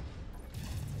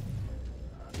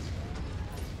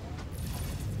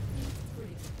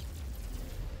 Critical.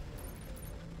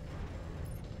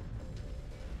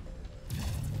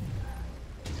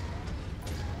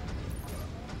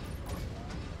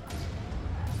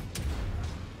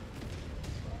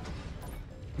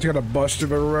 Just gotta bust through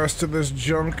the rest of this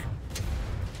junk.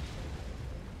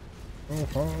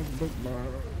 Oh, but my...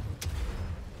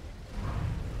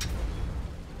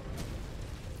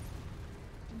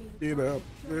 Get up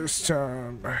this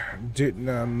time, didn't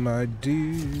I, my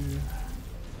dear? Just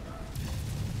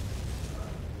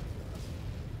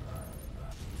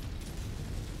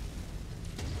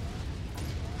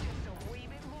a wee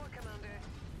bit more, Commander.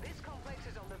 This complex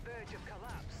is on the verge of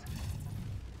collapse.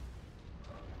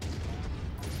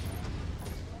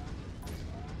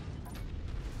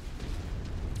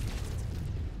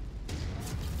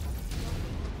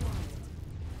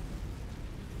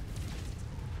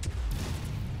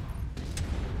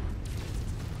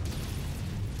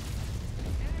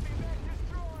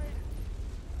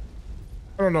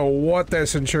 I don't know what that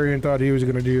Centurion thought he was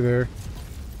gonna do there.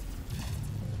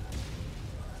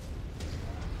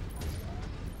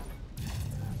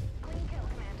 Clean kill,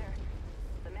 Commander.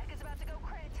 The mech is about to go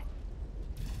crit.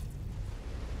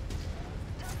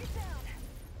 Target down.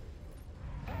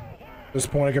 At this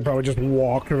point, I could probably just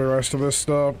walk through the rest of this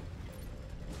stuff.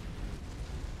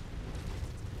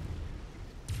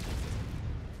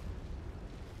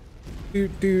 Do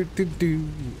do do do.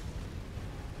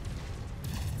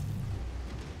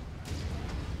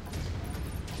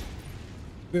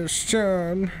 This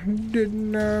time,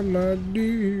 didn't I, my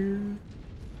dear?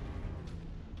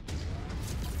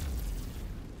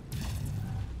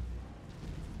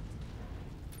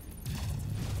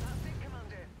 That's it,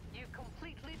 Commander. You've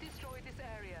completely destroyed this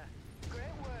area.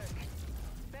 Great work.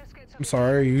 Best get some I'm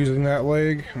sorry, using that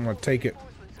leg. I'm gonna take it.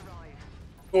 reinforcements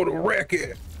arrive. Go to wreck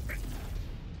it.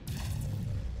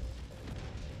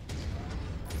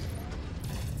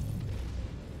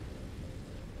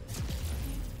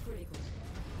 Critical.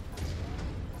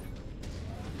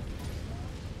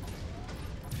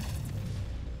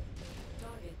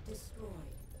 Target destroyed.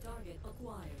 Target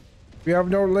acquired. If you have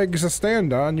no legs to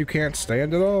stand on, you can't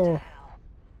stand at all.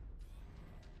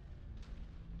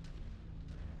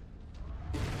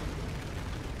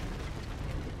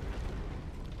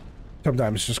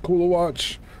 Sometimes it's just cool to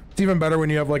watch. It's even better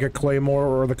when you have like a claymore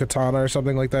or the katana or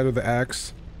something like that, or the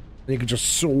axe. And you can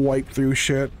just swipe through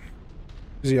shit.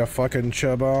 Is he a fucking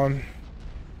chub on?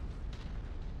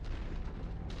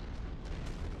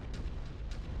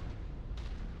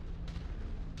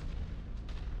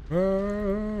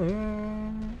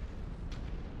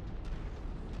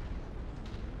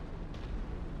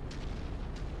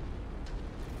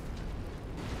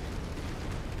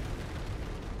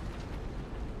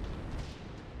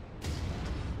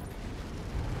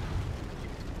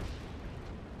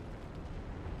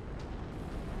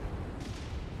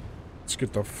 Let's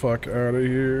get the fuck out of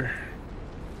here.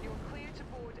 You're clear to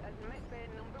board at Met Bay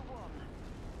number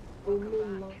 1.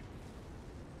 Welcome back.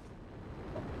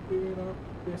 Get up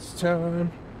this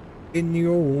time in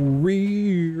your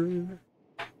rear.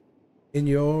 In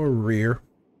your rear.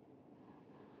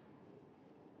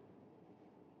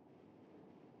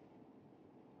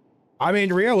 I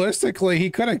mean, realistically, he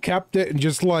could have kept it and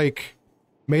just like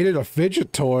made it a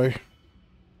fidget toy.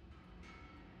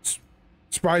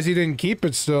 Surprised he didn't keep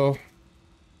it still.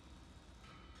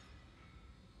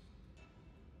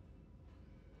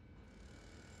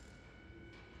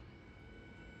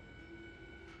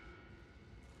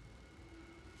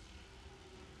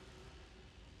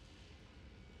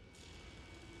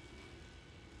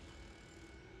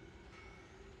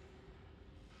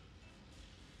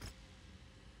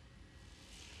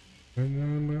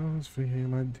 And no one else for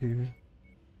him, my dear.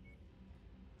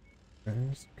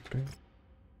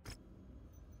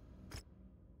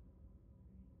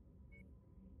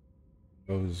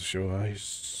 Close your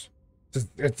eyes.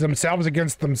 It's themselves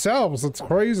against themselves. It's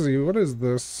crazy. What is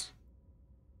this?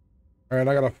 Alright,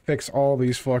 I gotta fix all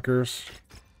these fuckers.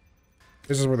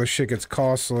 This is where the shit gets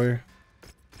costly.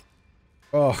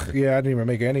 Ugh, yeah, I didn't even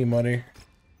make any money.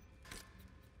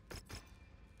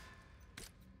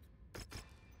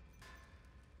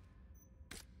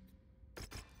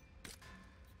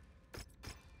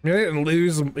 I mean, I didn't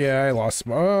lose. Yeah, I lost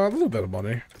a little bit of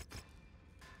money.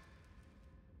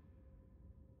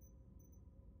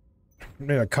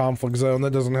 Made a conflict zone,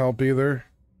 that doesn't help either.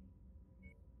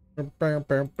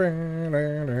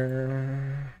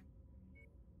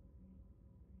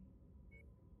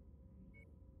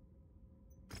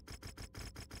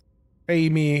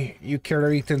 Amy, you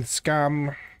Curator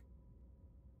scam.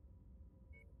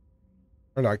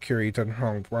 Or not Curator,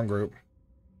 wrong group.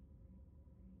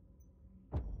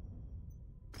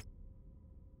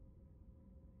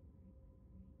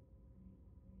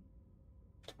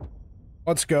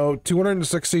 Let's go.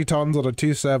 260 tons out of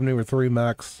 270 with 3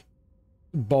 mechs.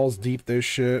 Balls deep this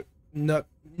shit. Nut.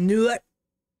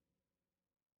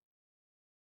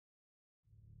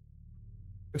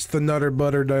 It's the nutter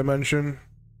butter dimension.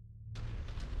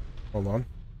 Hold on.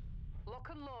 Lock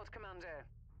and load, Commander.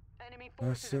 Enemy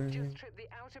forces have just tripped the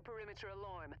outer perimeter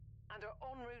alarm and are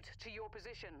en route to your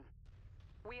position.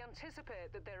 We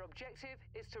anticipate that their objective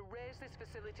is to raise this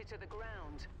facility to the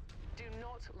ground. Do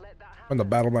not let that happen. And the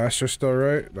Battle Master's still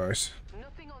right? Nice.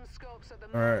 Nothing on scopes at the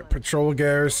moment. Alright, patrol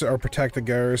garrison or protect the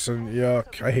garrison.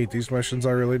 Yuck, I hate these missions,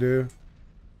 I really do.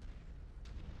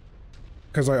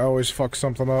 Because I always fuck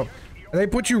something up. And they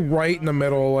put you right in the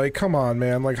middle, like, come on,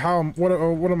 man. Like, what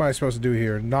am I supposed to do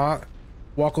here? Not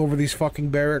walk over these fucking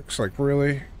barracks? Like,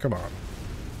 really? Come on.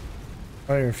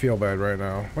 I don't even feel bad right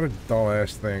now. What a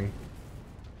dull-ass thing.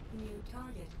 New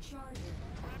target, Charger.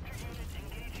 Raptor units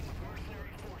engaging with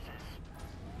mercenary forces.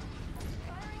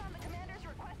 Firing on the commander's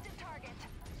requested target.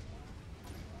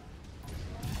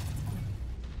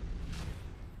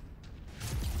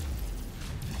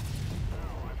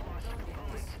 Target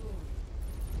destroyed.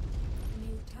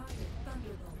 New target,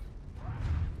 Thunderbolt.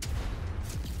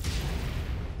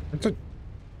 It's a...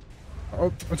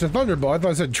 Oh, it's a Thunderbolt. I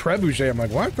thought it said Trebuchet. I'm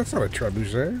like, what? That's not a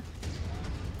Trebuchet.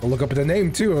 I'll look up at the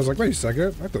name, too. I was like, wait a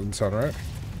second. That doesn't sound right.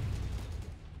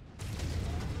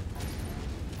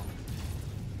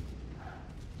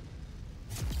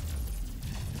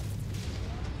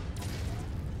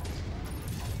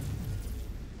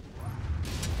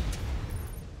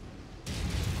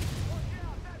 Watch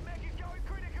out, that mech is going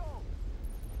critical.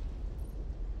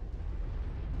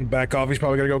 Back off. He's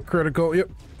probably gonna go critical. Yep.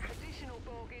 Additional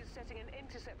bogies setting an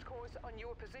intercept course on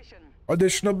your position.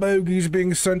 Additional bogeys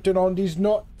being sent in on these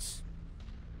nuts.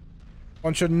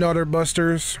 Bunch of nutter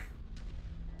busters.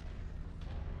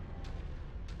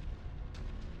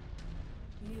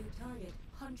 New target,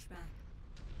 Hunchback.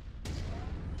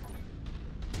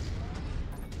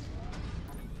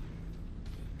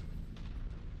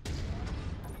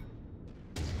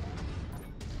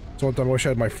 So I wish I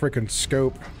had my freaking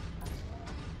scope.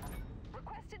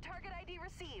 Requested target ID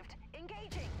received.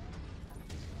 Engaging.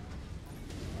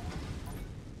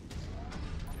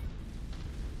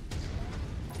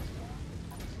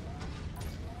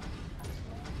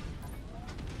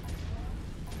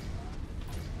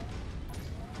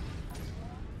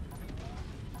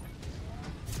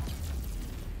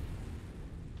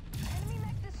 Enemy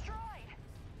mech destroyed.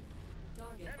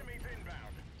 Target. Enemies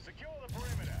inbound. Secure the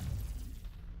perimeter.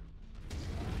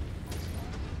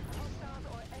 Hostiles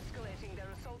are escalating their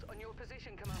assault on your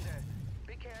position, Commander.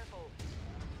 Be careful.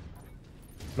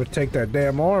 I'm gonna take that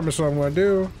damn arm, that's what I'm gonna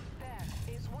do.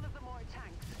 There is one of the more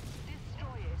tanks.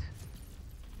 Destroy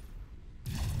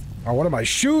it. Oh, what am I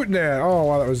shooting at? Oh,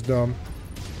 wow, that was dumb.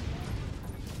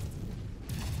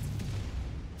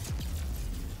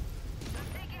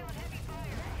 Taking on heavy fire.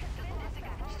 Has been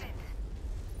dispatched.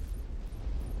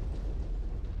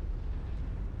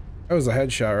 That was a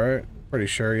headshot, right? Pretty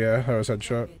sure, yeah, that was a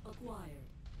headshot. Target acquired.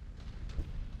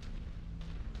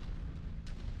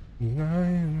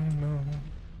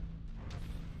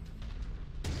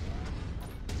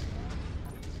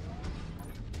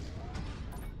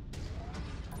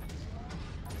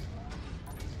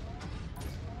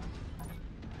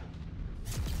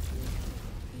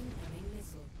 Incoming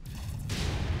missile.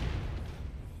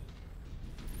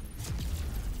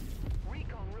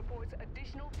 Recon reports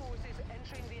additional forces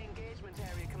entering the engagement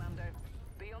area, Commander.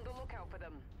 Be on the lookout for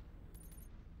them.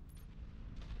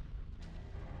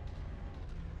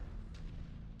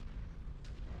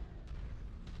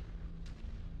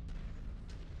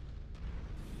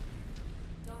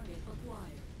 Target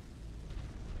acquired.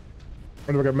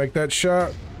 When are we gonna make that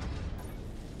shot?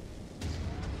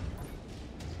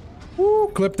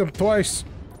 clipped him twice.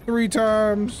 3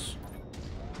 times.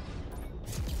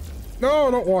 No,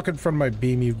 don't walk in front of my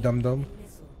beam, you dum-dum.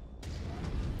 Missile.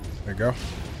 There you go.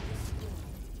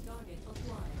 Target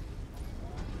acquired.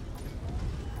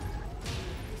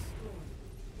 Destroyed.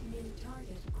 New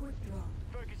target quick draw.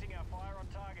 Focusing our fire on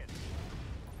target.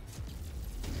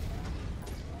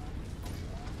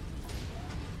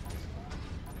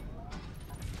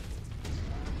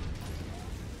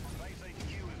 Base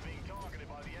HQ is being targeted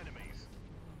by the enemies.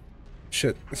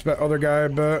 Shit, it's that other guy,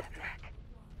 but...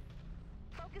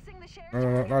 Focusing the share.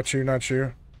 No, not you, not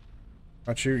you.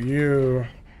 Not you, you.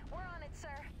 We're on it, sir.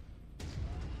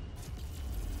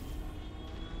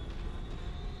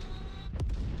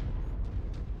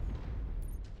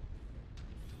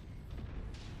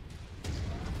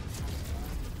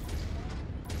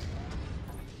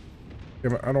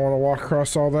 Damn it, I don't want to walk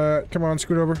across all that. Come on,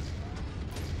 scoot over.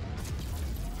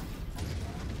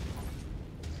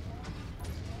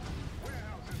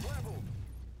 Warehouse is leveled.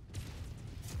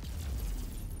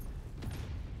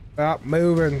 Stop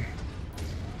moving.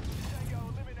 Tango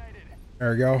eliminated.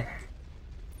 There we go.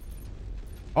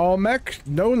 All mech,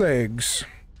 no legs.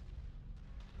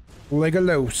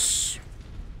 Legolos.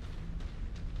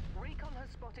 Recon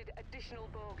has spotted additional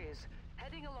bogies,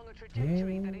 heading along a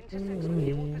trajectory that intersects with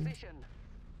your position.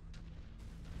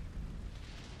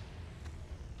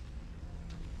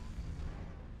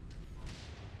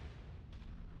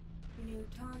 New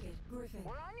target Griffin.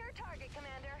 We're on your target,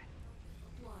 Commander.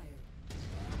 Acquired.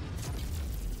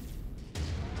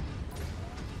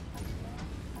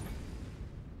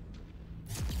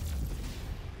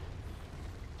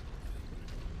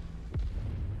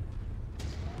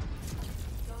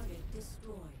 Target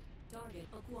destroyed. Target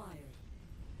acquired.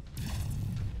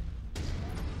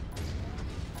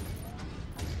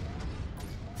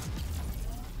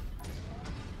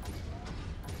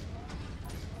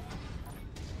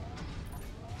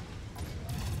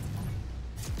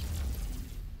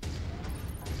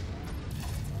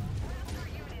 Master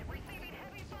unit receiving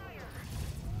heavy fire.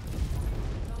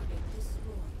 Target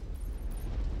destroyed.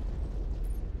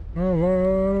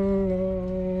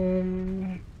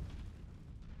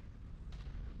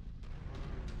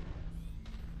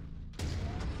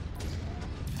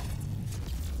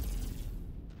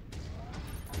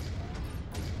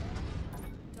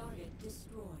 Target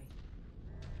destroyed.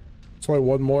 It's only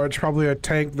one more. It's probably a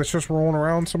tank that's just rolling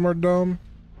around somewhere dumb.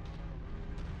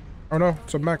 Oh no,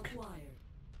 it's a mech. Acquired.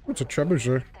 It's a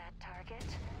trebuchet. That target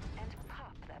and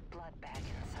pop that blood bag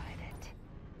inside it.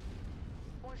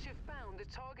 Once you've found the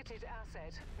targeted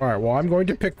asset, Alright, well, I'm going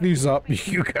to pick these up.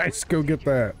 You guys go get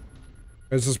that.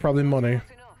 This is probably money.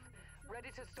 that's enough. Ready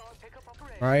to start pickup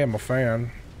operations. I am a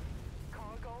fan.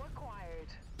 Cargo acquired.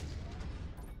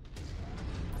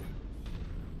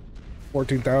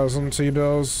 14,000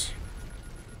 C-bills.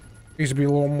 Needs to be a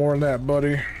little more than that,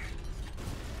 buddy.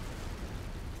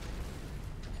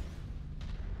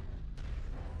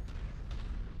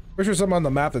 Wish there's something on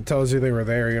the map that tells you they were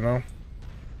there, you know?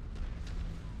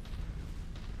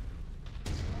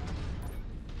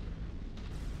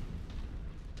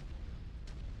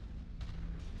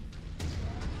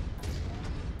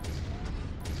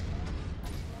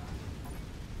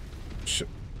 Shit.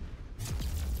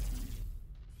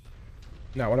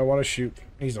 Not what I want to shoot.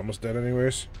 He's almost dead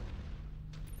anyways.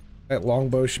 That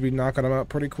longbow should be knocking him out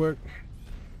pretty quick.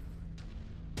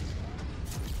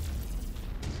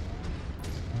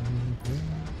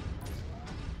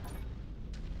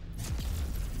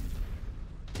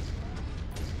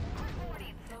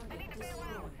 Target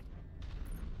destroyed.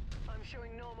 I'm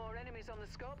showing no more enemies on the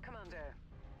scope, Commander.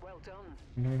 Well done.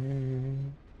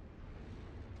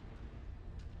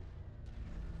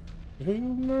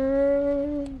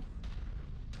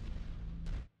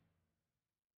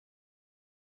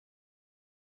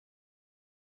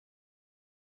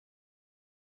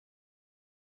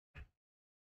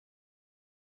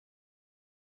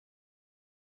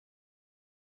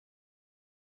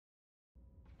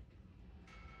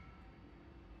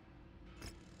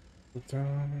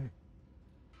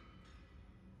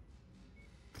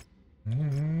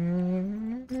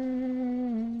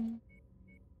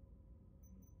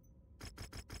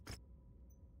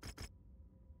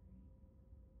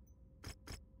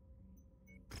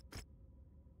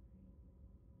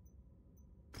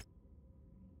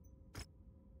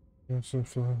 It's a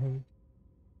fun.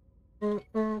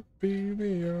 Oh,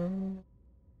 baby,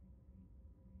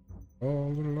 all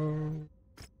alone.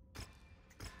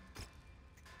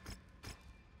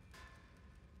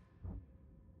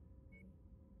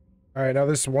 Alright, now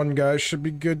this one guy should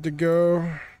be good to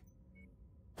go.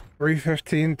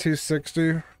 315,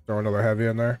 260. Throw another heavy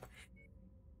in there.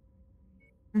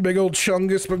 Big old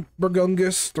Chungus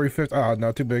Burgungus 350. Ah,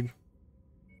 not too big.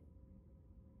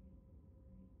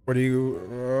 What do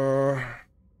you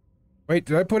wait,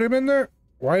 did I put him in there?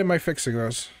 Why am I fixing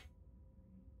this?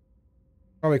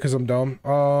 Probably because I'm dumb.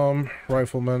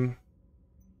 Rifleman.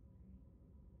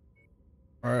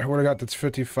 Alright, what do I got that's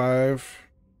 55?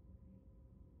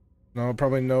 No,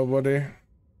 probably nobody.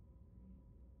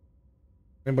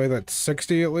 Anybody that's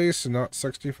 60 at least, and not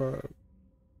 65?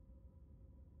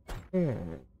 I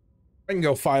can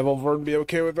go 5 over and be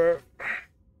okay with that.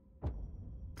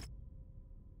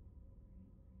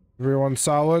 Everyone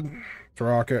solid? Let's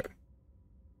rock it.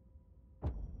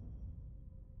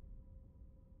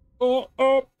 Oh,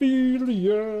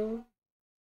 Ophelia.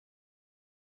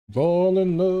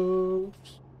 Falling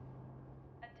loves.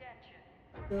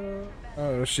 Attention.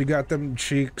 Oh, she got them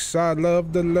cheeks. I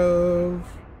love the love.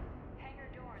 Hangar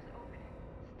doors opening.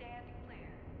 Stand clear.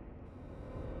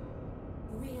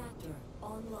 Reactor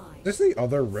online. This is the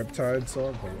other Riptide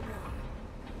song. Online.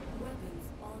 Weapons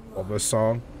online. Love this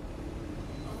song.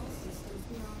 All systems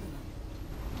nominal.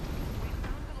 We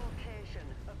found the location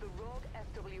of the rogue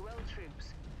FWL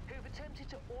troops who've attempted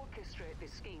to orchestrate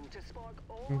this scheme to spark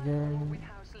all war with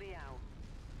House Liao.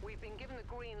 We've been given the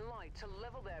green light to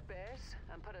level their base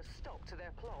and put a stop to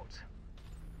their plot.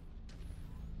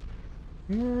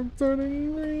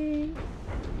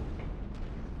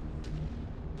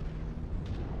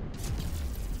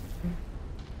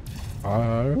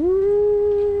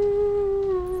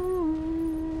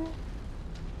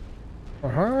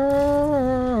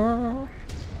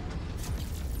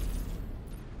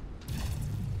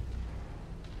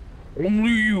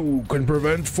 Only you can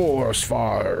prevent forest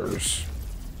fires.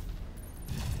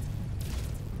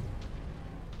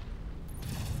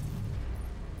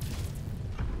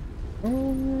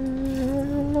 Oh,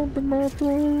 open my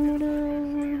throat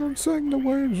and sing the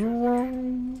waves are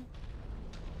wrong.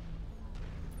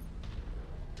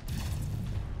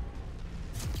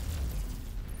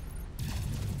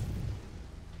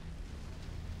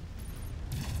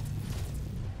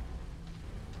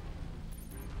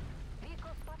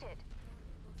 Vehicle spotted.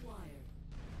 Acquired.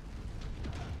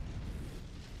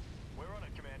 We're on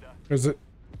it, Commander. Is it?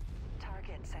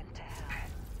 Target sent to hell.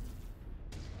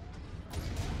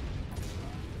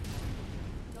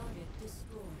 Target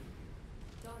destroyed.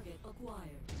 Target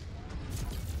acquired.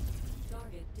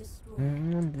 Target destroyed.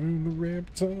 The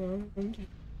Riptide.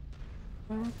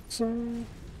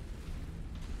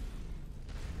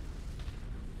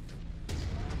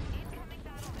 Incoming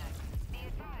battle mech. Be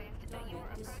advised that you are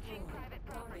Target approaching destroyed. private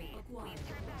Target property. acquired. Please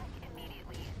turn back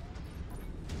immediately.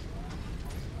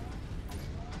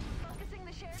 Focusing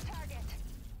the shared target.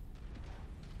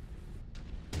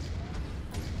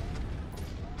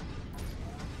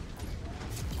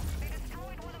 They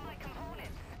destroyed one of my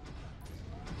components.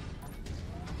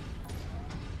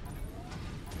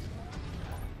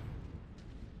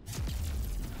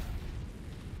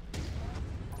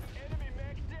 Enemy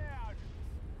mech down.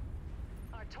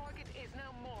 Our target is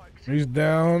now marked. He's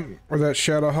down. Or that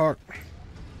Shadowhawk.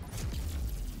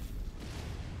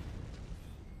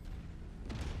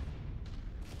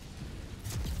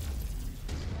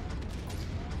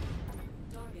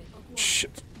 Target acquired.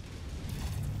 Shit.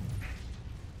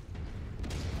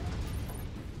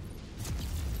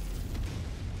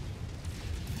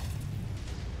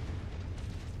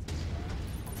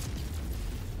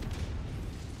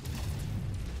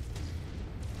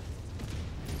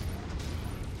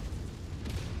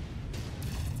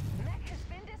 Mech has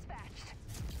been dispatched.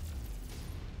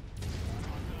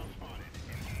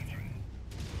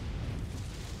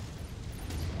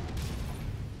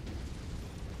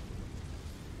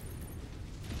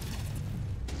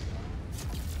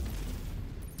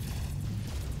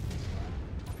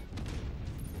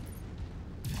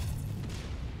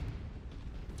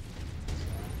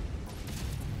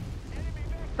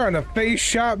 Trying to face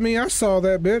shot me. I saw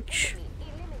that bitch.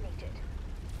 Eliminated.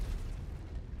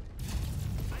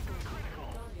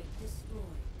 Target destroyed.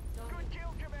 Target Good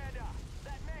kill, Commander.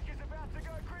 That mech is about to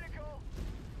go critical.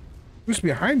 Who's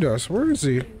behind us? Where is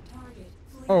he? target.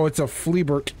 Flee. Oh, it's a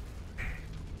Fleabert.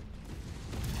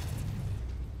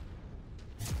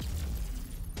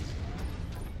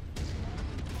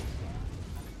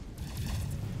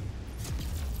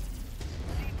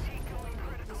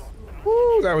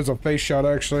 Woo, that was a face shot,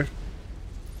 actually.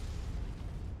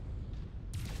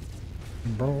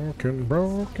 Broken,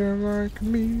 broken like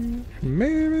me.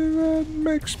 Maybe that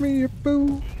makes me a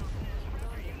fool.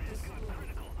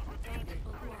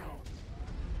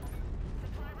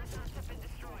 Supply resources have been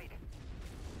destroyed.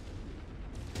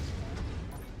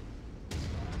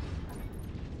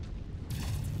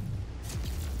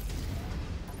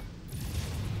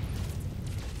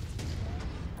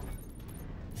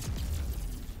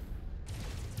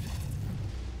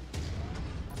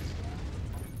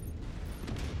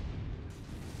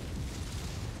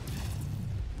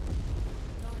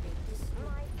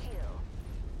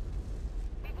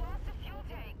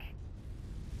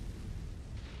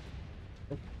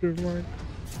 Like,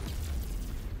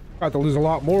 I have to lose a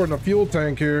lot more in the fuel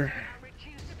tank here.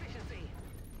 Reduce efficiency.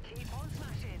 Keep on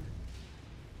smashing.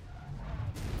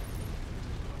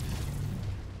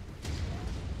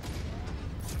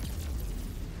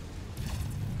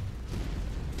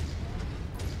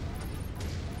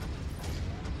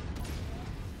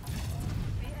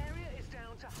 The area is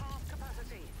down to half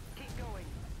capacity. Keep going.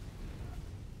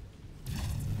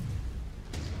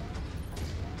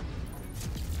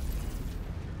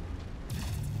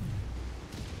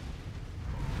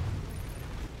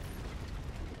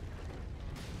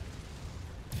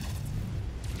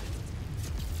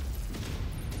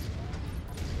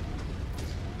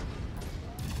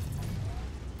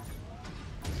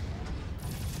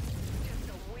 Just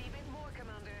a wee bit more,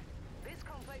 Commander. This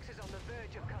complex is on the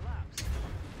verge of collapse.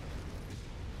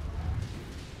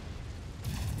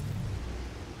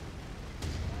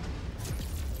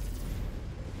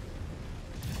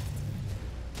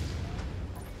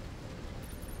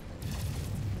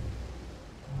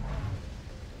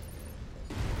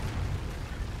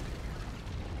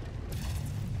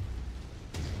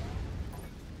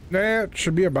 Nah, it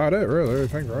should be about it, really, I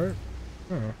think, right?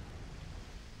 Huh.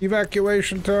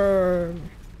 Evacuation time!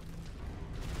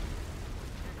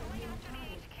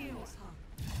 Phoenix Hawk.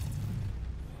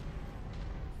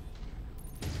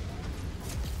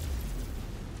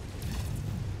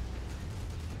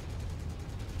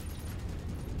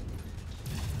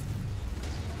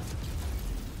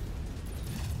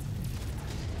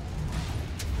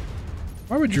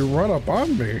 Why would you run up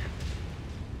on me?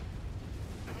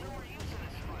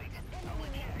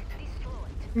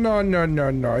 No, no,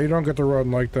 no, no. You don't get to run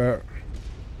like that.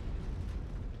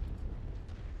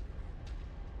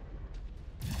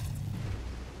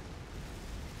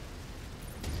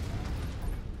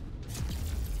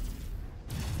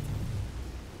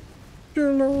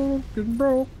 You're looking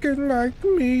broken like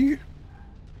me.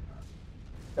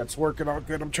 That's working out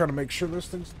good. I'm trying to make sure this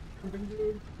thing's looking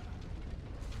good.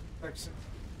 Excellent.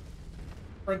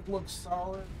 Print looks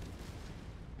solid.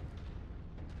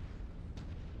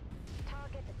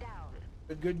 Target down.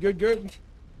 Good, good, good, good.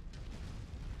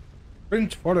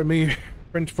 Print for me.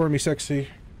 Print for me, sexy.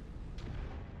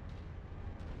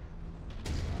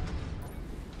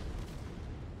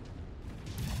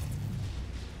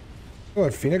 Oh,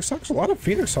 Phoenix Hawks? A lot of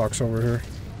Phoenix Hawks over here. To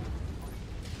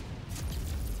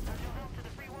the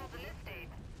free world in this state.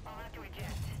 I'll have to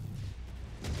eject.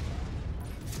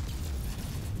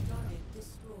 Target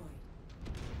destroyed.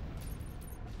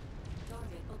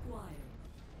 Target acquired.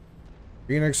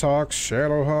 Phoenix Hawks,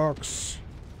 Shadow Hawks.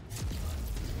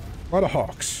 A lot of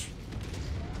Hawks.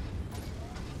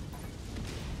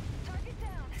 Target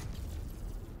down.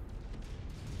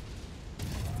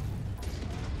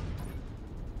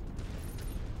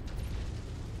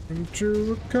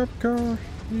 Into a cop car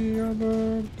the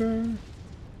other day.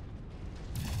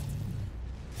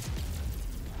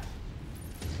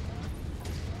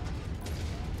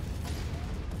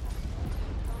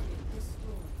 Target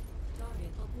destroyed.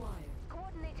 Target acquired.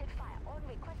 Coordinated fire on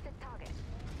requested target.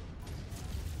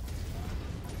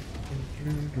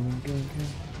 Incoming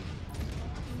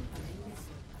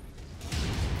missile.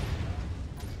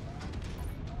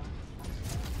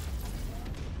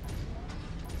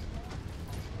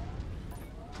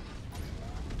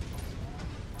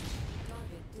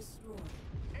 Target destroyed.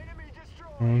 Enemy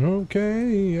destroyed. Okay,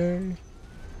 yeah.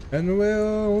 And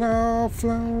we'll all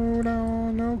float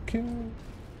on, okay.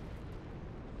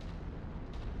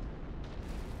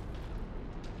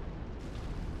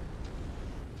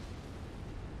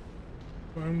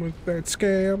 I'm with that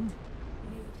scam. New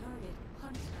target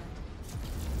Huntsman.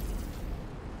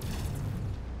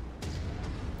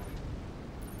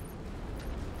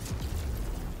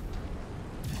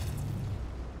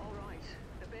 All right,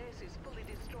 the base is fully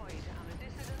destroyed and the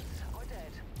dissidents are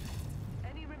dead.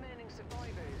 Any remaining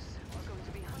survivors are going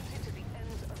to be hunted to the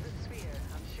ends of the sphere,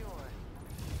 I'm sure.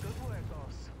 Good work,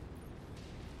 boss.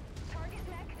 Target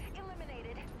mech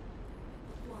eliminated.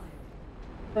 Acquired.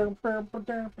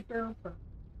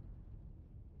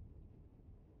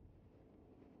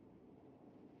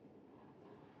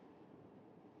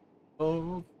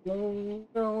 Oh, float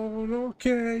on,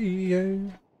 okay, yeah.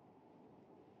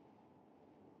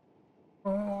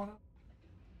 Oh,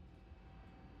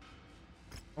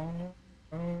 oh,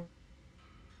 oh,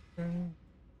 okay.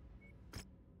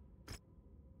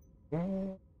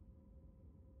 Oh.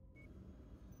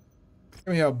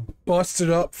 Give me a busted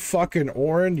up fucking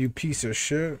Orin, you piece of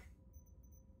shit.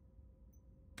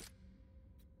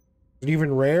 Is it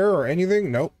even rare or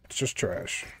anything? Nope, it's just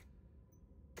trash.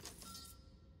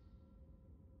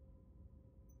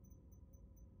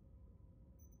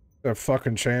 That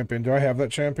fucking champion. Do I have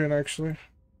that champion actually?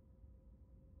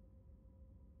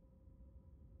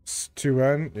 It's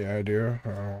 2N? Yeah, I do.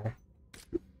 Oh.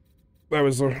 That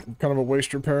was a kind of a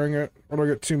waste repairing it. What do I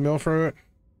get 2 mil for it?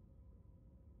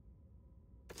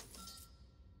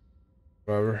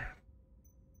 Whatever.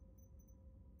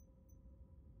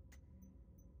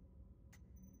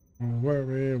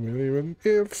 Worry, even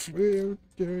if we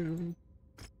can.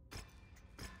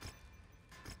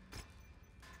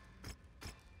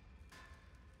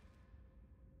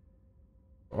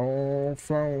 Oh,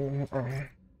 phone.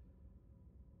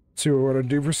 See what I want to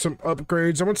do for some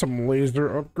upgrades. I want some laser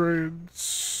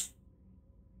upgrades.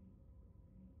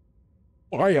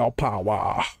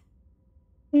 Firepower.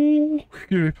 Ooh,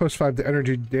 give me +5 to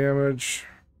energy damage.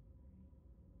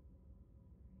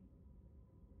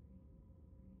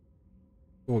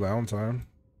 Cooldown time.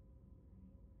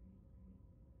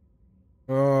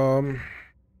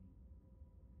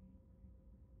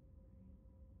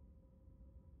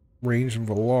 Range and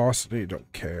velocity,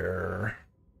 don't care.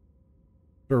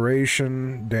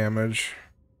 Duration, damage.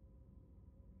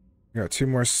 Got 2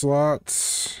 more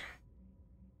slots.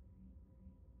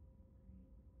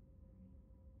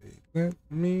 Let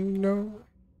me know.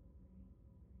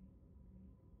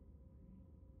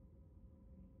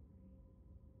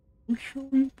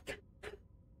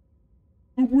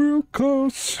 We're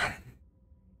close.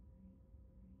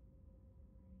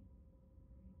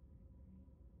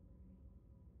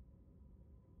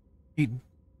 Heat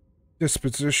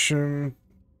disposition.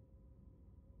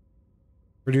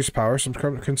 Reduce power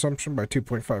consumption by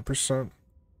 2.5%.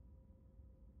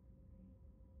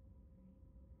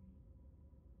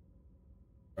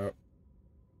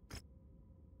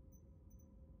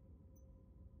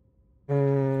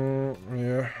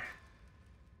 Yeah.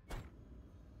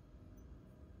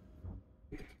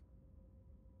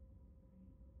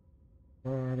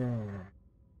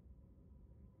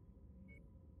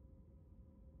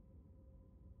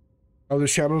 Oh, the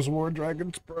Shadows War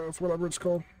Dragon's Breath, whatever it's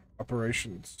called.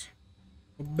 Operations.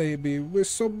 Oh, baby,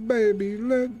 whistle, baby,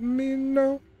 let me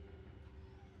know.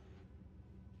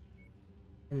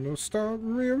 And we'll start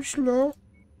real slow.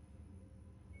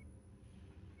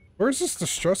 Where's this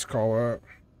distress call at?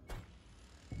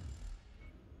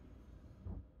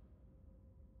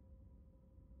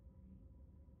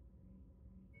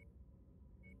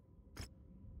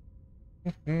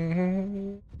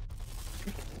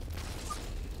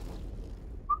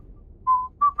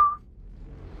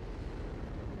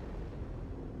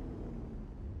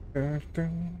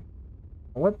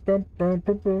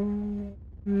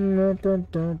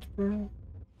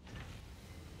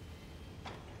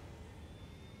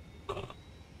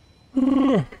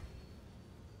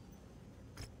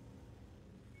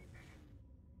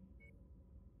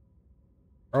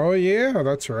 Oh yeah,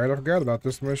 that's right. I forgot about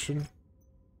this mission.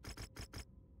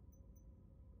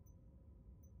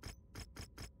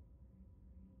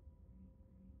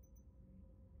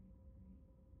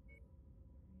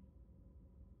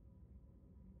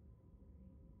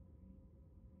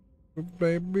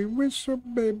 Baby, whistle,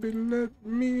 baby, let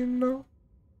me know.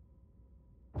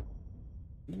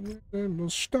 Then we'll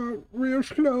start real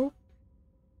slow.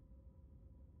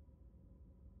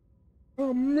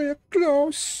 I'm real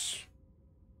close.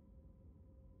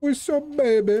 Whistle,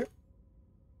 baby,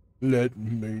 let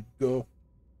me go.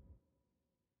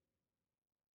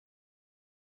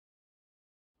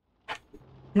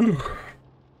 Prepare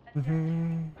for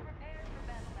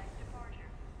battle axe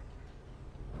departure.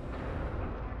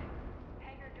 Warning.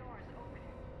 Hangar doors open.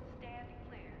 Stand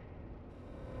clear.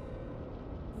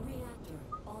 Reactor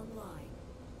online.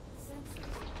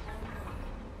 Sensors online.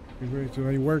 You ready to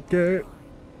work it? All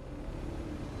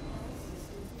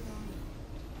systems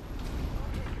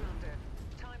Commander,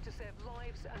 time to save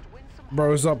lives and win some.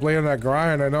 Bro's up laying that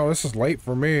grind. I know this is late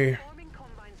for me. Forming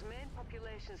Combine's main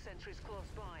population center is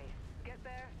close by. Get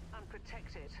there and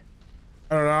protect it.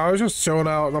 I don't know. I was just chilling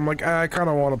out, and I'm like, I kind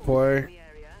of want to play. In the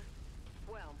area.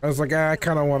 Well, I was like, I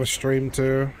kind of want to stream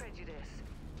too. prejudice.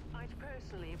 I'd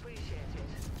personally appreciate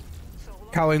it. So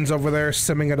long. Colleen's over there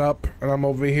simming it up, and I'm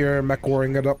over here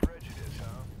MechWarrioring it up. Prejudice, huh?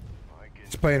 I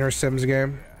get Just playing her Sims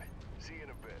game. See you in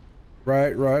a bit.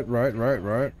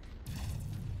 Right.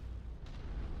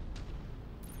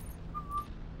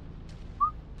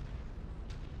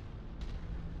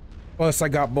 Plus, I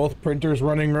got both printers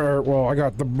running, or well, I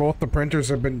got both the printers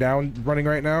have been down running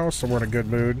right now, so we're in a good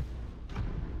mood.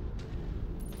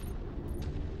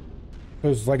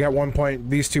 Because, like, at one point,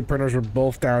 these 2 printers were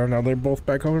both down, and now they're both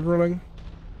back up and running.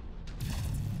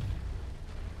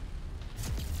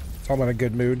 So I'm in a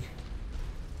good mood.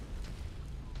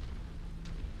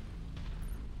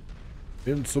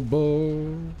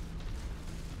 Invincible.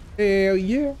 Hell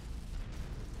yeah.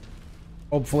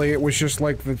 Hopefully it was just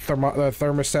like the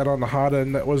thermostat on the hot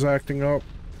end that was acting up.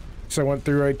 So I went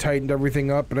through, I tightened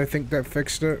everything up, and I think that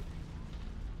fixed it.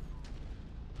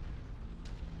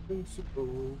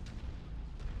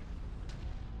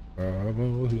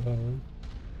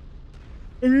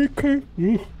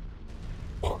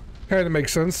 Kind of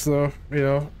makes sense though, you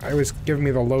know. I was giving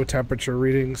me the low temperature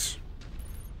readings.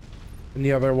 And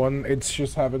the other one, it's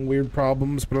just having weird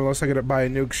problems, but unless I gotta buy a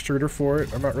new extruder for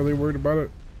it, I'm not really worried about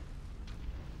it.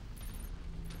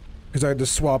 Because I had to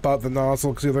swap out the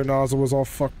nozzle because the other nozzle was all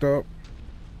fucked up.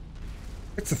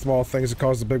 It's the small things that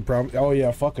cause the big problem. Oh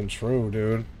yeah, fucking true,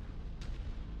 dude.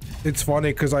 It's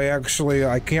funny because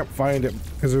I can't find it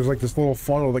because there's like this little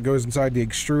funnel that goes inside the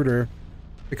extruder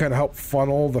to kind of help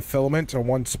funnel the filament to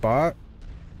one spot.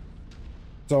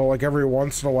 So like every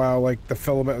once in a while, like the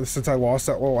filament, since I lost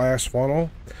that little ass funnel,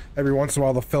 every once in a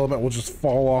while the filament will just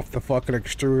fall off the fucking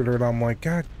extruder and I'm like,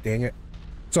 God dang it.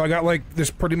 So I got like this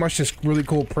pretty much this really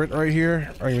cool print right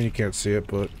here. I mean, you can't see it,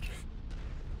 but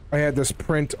I had this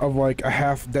print of like a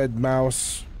half dead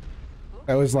mouse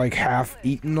that was like half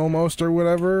eaten almost or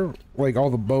whatever. Like all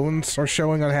the bones are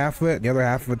showing on half of it and the other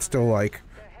half of it's still like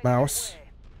mouse.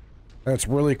 And it's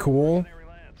really cool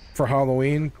for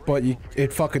Halloween, but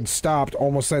it fucking stopped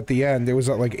almost at the end. It was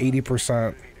at like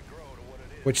 80%,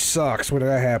 which sucks when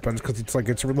that happens because it's like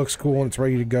it looks cool and it's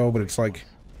ready to go, but it's like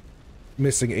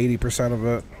missing 80% of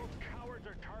it. Cowards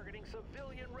are targeting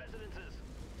civilian residences.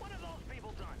 What have those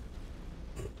people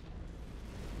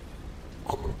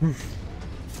done?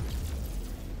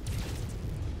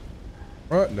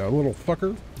 What? No, little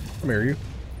fucker. Come here, you.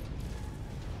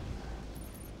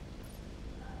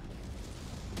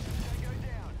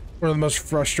 One of the most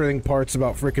frustrating parts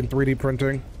about freaking 3D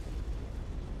printing.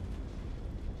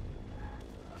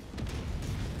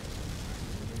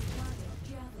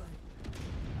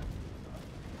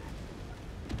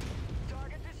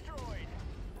 Target destroyed.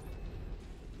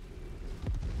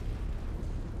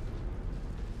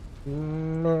 Do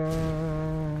not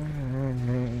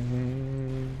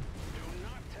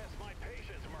test my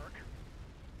patience, Merc.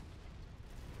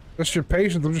 That's your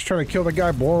patience. I'm just trying to kill the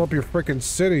guy blowing up your freaking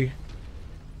city.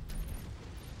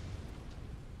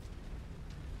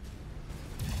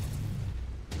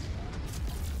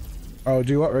 Oh,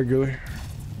 do what regularly?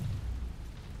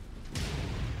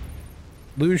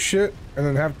 Lose shit and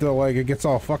then have to like it gets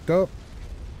all fucked up?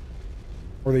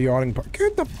 Or the yawning part.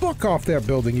 Get the fuck off that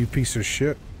building, you piece of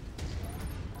shit.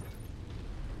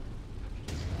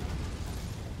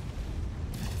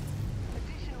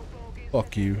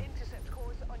 Fuck you. Intercept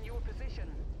course on your position.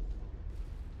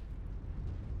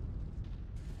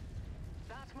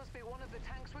 That must be one of the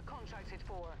tanks we're contracted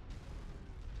for.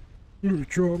 You're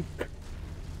drunk.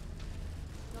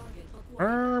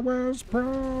 I was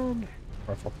proud.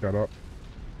 I fucked that up.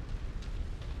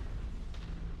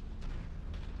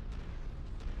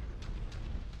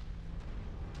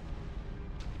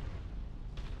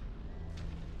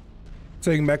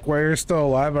 Saying MechWarrior is still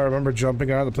alive. I remember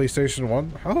jumping out of the PlayStation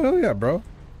 1. Oh, hell yeah, bro.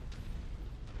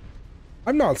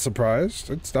 I'm not surprised.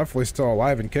 It's definitely still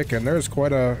alive and kicking. There's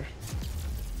quite a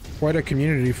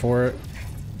community for it.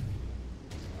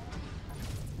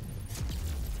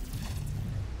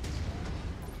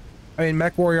 I mean,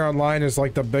 MechWarrior Online is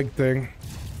like the big thing.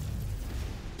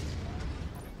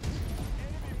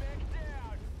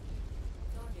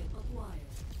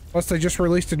 Plus, they just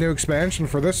released a new expansion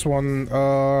for this one,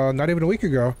 not even a week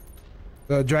ago.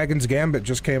 The Dragon's Gambit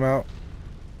just came out.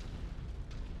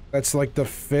 That's like the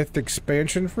 5th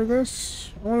expansion for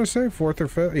this, I want to say. 4th or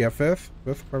 5th? Yeah, 5th.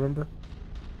 5th, if I remember.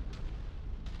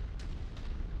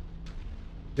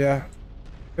 Yeah.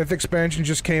 5th expansion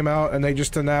just came out, and they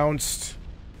just announced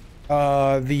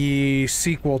the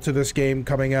sequel to this game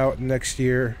coming out next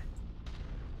year.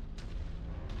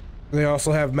 They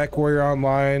also have MechWarrior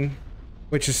Online,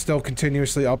 which is still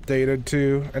continuously updated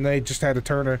too, and they just had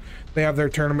a they have their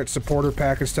tournament supporter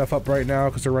pack and stuff up right now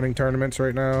because they're running tournaments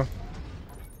right now.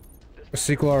 A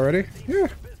sequel already? Yeah.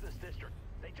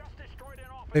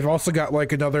 They've also got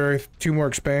like another 2 more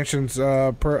expansions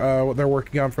what they're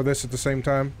working on for this at the same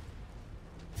time.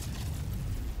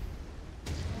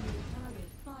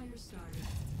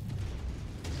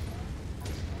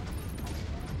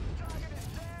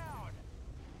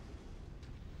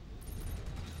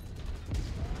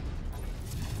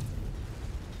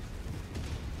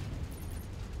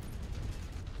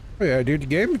 Oh yeah, dude,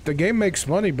 the game makes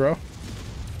money, bro.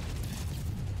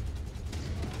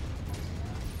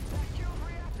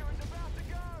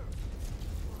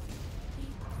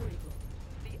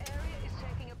 The area is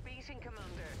taking a beating,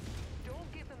 Commander.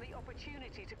 Don't give them the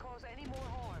opportunity to cause any more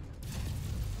harm.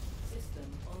 System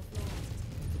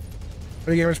offline.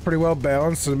 The game is pretty well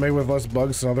balanced and made with less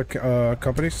bugs than other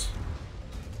companies.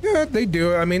 Yeah, they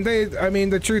do. I mean,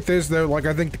 the truth is though, like,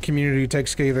 I think the community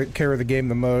takes care of the game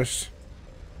the most.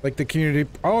 Like the community.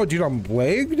 Oh, dude, I'm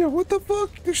lagged? What the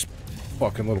fuck? This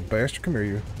fucking little bastard. Come here,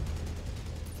 you.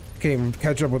 Can't even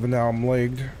catch up with it now. I'm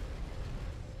lagged.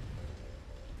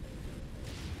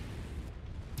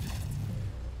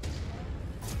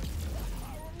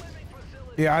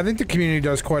 Yeah, I think the community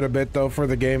does quite a bit though for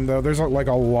the game though. There's like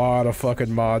a lot of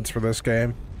fucking mods for this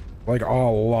game. Like a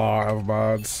lot of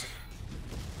mods.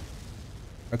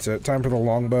 That's it. Time for the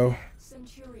longbow.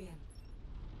 Centurion.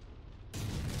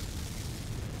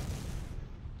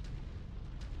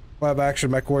 Live action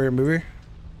MechWarrior movie.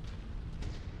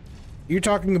 You're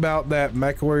talking about that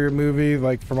MechWarrior movie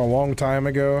like from a long time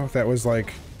ago that was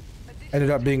like ended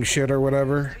up being shit or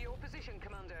whatever. To your position,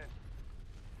 Commander.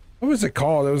 What was it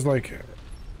called? It was like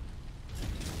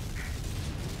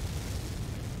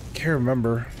can't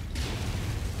remember.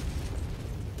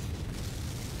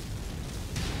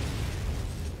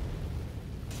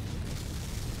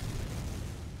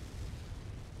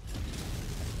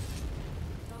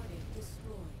 Target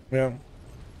destroyed. Yeah.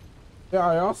 Yeah,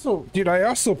 I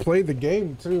also played the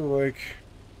game too, like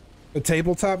the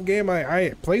tabletop game.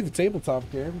 I played the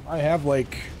tabletop game. I have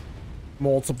like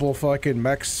multiple fucking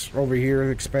mechs over here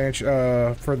expansion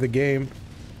for the game.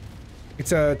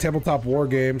 It's a tabletop war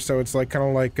game, so it's like kind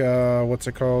of like what's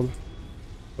it called?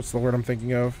 What's the word I'm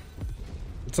thinking of?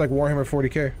 It's like Warhammer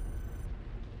 40K.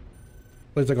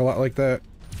 Plays like a lot like that,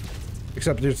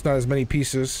 except there's not as many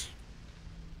pieces.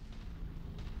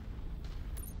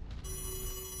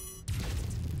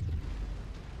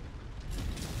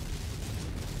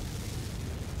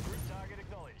 Group target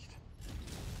acknowledged.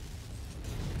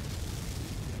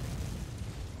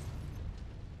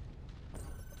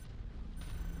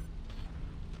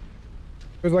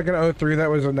 There's like an O3 that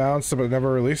was announced but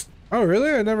never released. Oh really?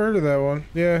 I never heard of that one.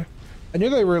 Yeah. I knew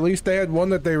they released, they had one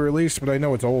that they released, but I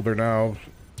know it's older now.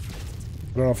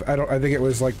 I don't know if, I think it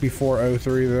was like before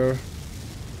O3 though.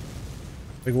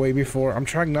 Like way before. I'm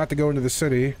trying not to go into the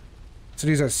city.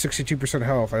 City's at 62%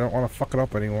 health. I don't want to fuck it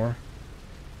up anymore.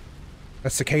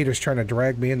 That cicada's trying to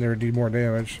drag me in there to do more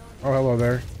damage. Oh, hello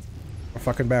there. A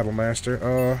fucking battle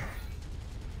master.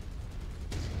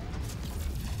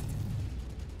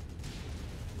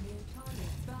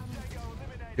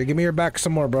 Yeah, give me your back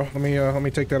some more, bro. Let me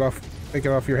take that off. Take it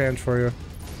off your hands for you.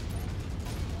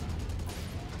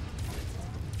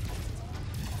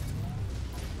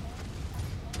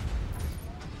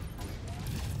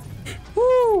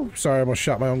 Woo! Sorry, I almost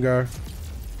shot my own guy.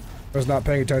 I was not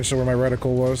paying attention to where my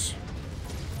reticle was.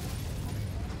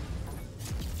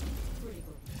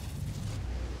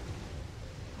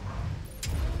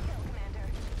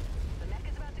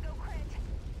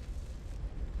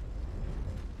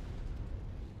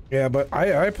 Yeah, but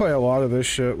I play a lot of this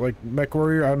shit, like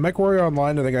MechWarrior. MechWarrior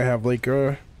Online, I think I have like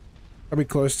probably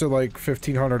close to like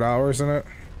 1,500 hours in it.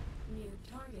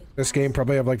 This game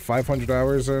probably have like 500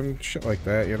 hours and shit like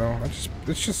that, you know.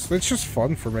 It's just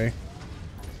fun for me.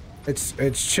 It's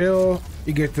chill.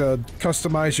 You get to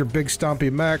customize your big stompy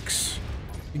mechs.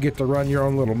 You get to run your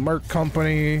own little merc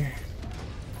company.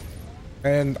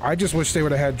 And I just wish they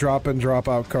would have had drop in, drop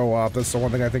out co-op. That's the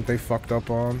one thing I think they fucked up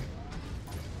on.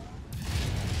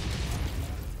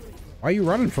 Why are you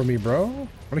running from me, bro? I'm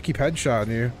gonna keep headshotting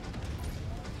you.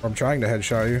 Or I'm trying to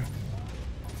headshot you.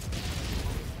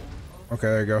 Okay,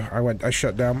 there you go. I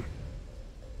shut down.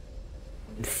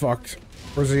 I'm fucked.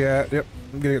 Where's he at? Yep,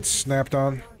 I'm gonna get snapped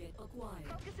on.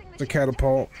 The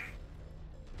catapult.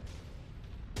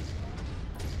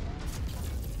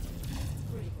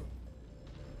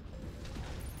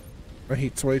 My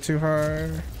heat's way too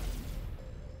high.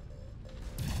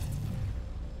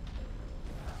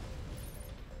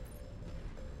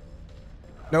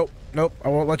 Nope, nope, I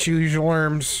won't let you use your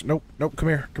worms. Nope, nope, come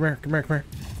here, come here, come here, come here.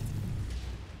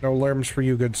 No worms for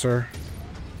you, good sir.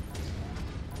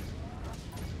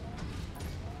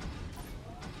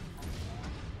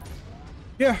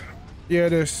 Yeah, yeah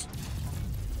it is.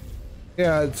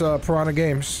 Yeah, it's Piranha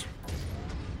Games.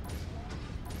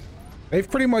 They've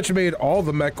pretty much made all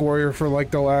the MechWarrior for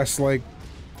like the last like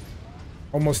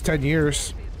almost 10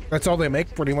 years. That's all they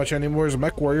make pretty much anymore is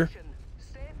MechWarrior.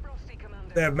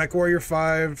 They have MechWarrior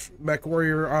 5,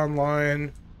 MechWarrior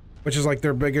Online, which is like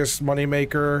their biggest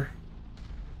moneymaker.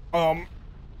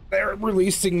 They're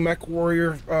releasing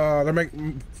MechWarrior, they're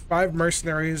making 5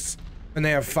 Mercenaries, and they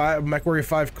have 5 MechWarrior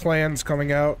 5 clans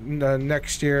coming out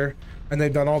next year, and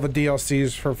they've done all the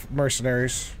DLCs for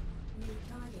Mercenaries. New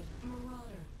target, Marauder.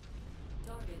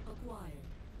 Target acquired.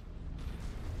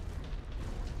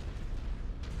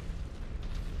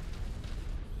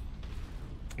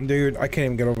 Dude, I can't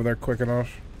even get over there quick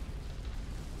enough.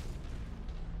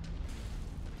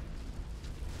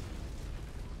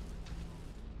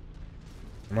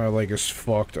 My leg is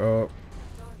fucked up.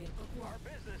 Our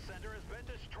business center has been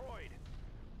destroyed.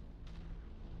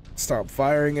 Stop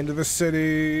firing into the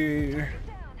city. Down.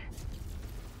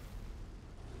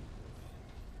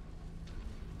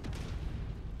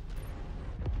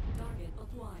 Target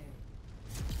acquired.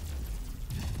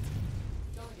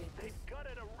 Target They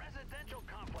gutted a residential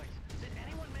complex. Did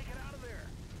anyone make it out of there?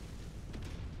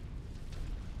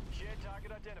 Shared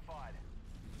target identified.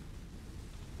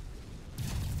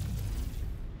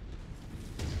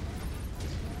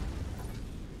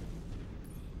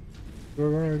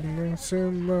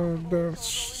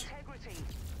 Integrity.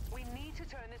 We need to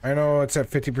turn this I know it's at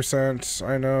 50%.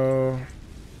 I know.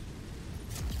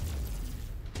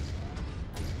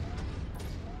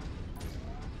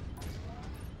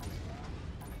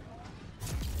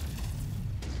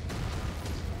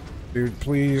 Dude,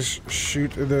 please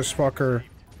shoot this fucker.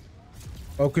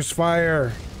 Focus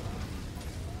fire.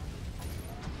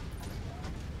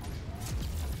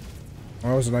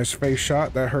 That was a nice face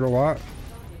shot. That hurt a lot.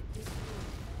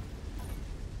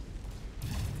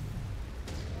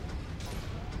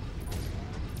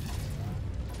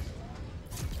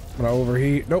 I'm gonna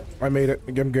overheat. Nope, I made it.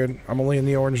 I'm good. I'm only in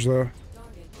the orange though.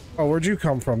 Oh, where'd you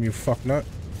come from, you fucknut?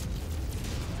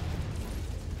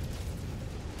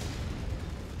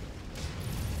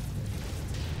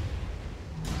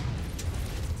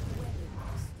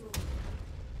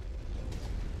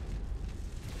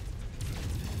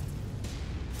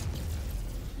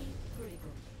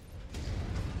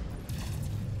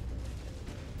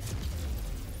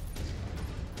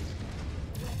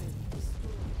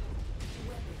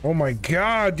 Oh my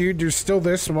god, dude, there's still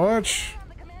this much? On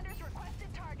the commander's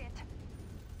requested target.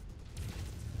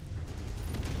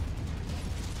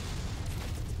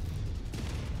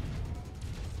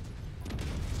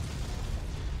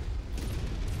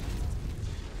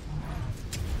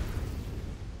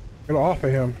 Get off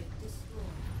of him.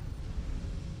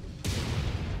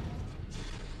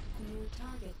 New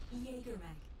target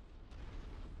Jaegermech.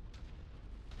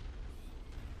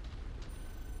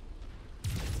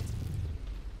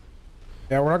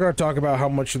 Yeah, we're not gonna talk about how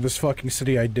much of this fucking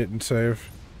city I didn't save.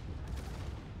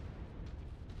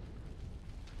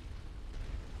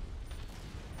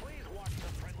 Please watch the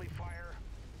friendly fire.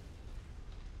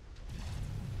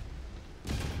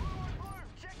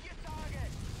 Check your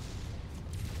target.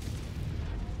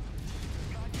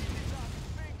 God, keep this up.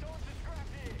 Being told to scrap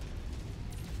it.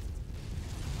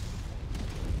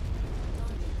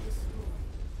 Target destroyed.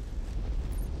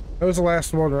 That was the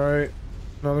last one, right?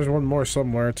 No, there's one more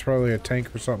somewhere. It's probably a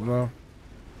tank or something, though.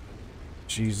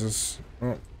 Jesus.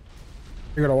 Oh.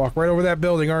 You're gonna walk right over that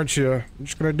building, aren't you? You're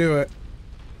just gonna do it.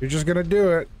 You're just gonna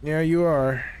do it. Yeah, you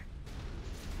are.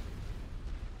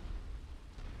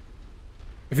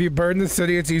 If you burn the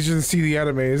city, it's easier to see the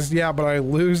enemies. Yeah, but I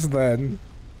lose then.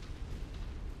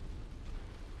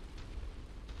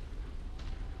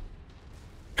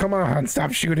 Come on,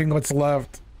 stop shooting what's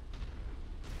left.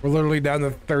 We're literally down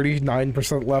to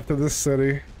 39% left of this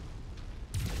city.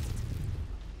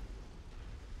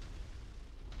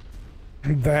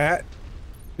 That?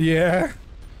 Yeah.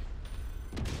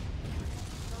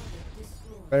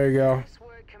 There you go. Nice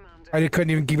work, Commander. I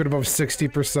couldn't even keep it above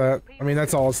 60%. I mean,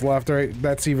 that's all that's left, right?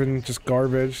 That's even just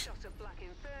garbage. Shot of Black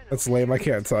Inferno That's lame, I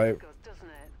can't type. good, doesn't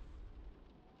it?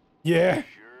 Yeah. Sure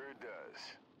does.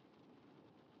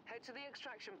 Head to the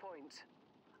extraction point.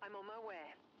 I'm on my way.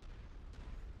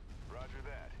 Roger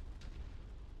that.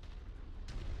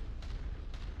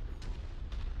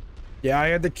 Yeah, I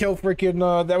had to kill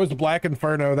freaking, that was the Black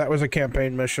Inferno. That was a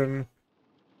campaign mission.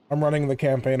 I'm running the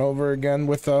campaign over again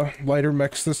with lighter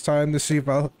mechs this time to see if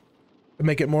I'll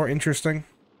make it more interesting.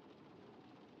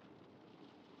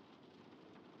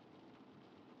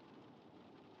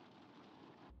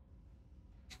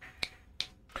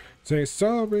 Say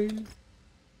sorry.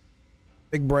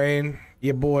 Big brain.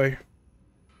 Yeah, boy.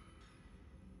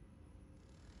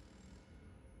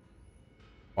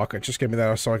 Fuck it, just give me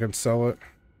that so I can sell it.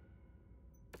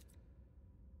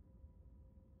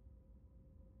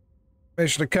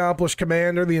 Mission accomplished,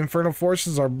 Commander. The Infernal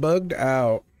forces are bugged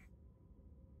out.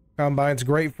 Combine's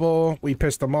grateful. We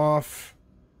pissed them off.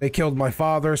 They killed my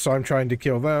father, so I'm trying to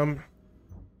kill them.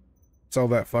 Sell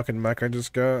that fucking mech I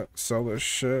just got. Sell this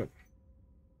shit.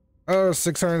 Oh,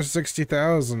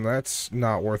 660,000. That's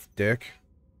not worth dick.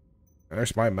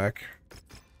 There's my mech.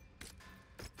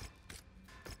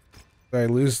 Did I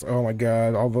lose? Oh my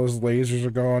god, all those lasers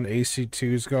are gone.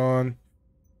 AC2's gone.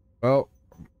 Well,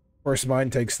 of course mine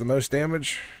takes the most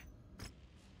damage.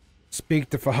 Speak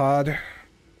to Fahad.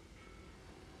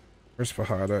 Where's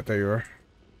Fajada? There you are.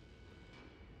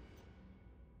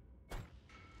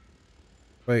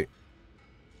 Wait.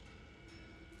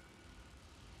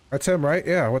 That's him, right?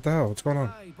 Yeah, what the hell? What's going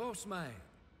on? Hey, boss man.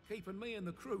 Keeping me and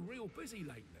the crew real busy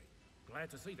lately.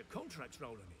 Glad to see the contracts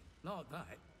rolling in. Like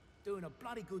that. Doing a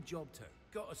bloody good job too,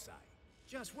 gotta say.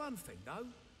 Just one thing though.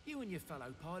 You and your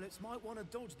fellow pilots might want to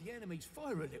dodge the enemy's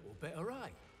fire a little better, eh?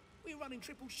 We're running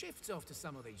triple shifts after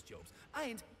some of these jobs.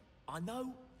 And I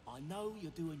know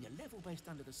you're doing your level best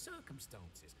under the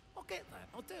circumstances. I get that,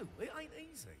 I do. It ain't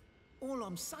easy. All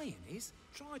I'm saying is,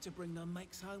 try to bring the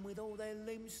mechs home with all their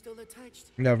limbs still attached.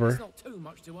 Never. It's not too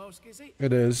much to ask, is it?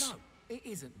 It is. No, it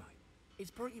isn't, mate.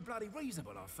 It's pretty bloody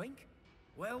reasonable, I think.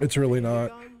 Well, it's really there you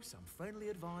not. go, some friendly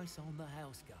advice on the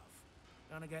house, Guff.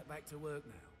 Gonna get back to work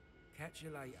now. Catch you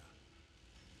later.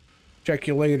 Check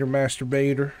you later,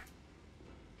 masturbator.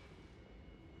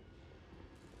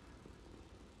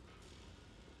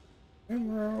 Been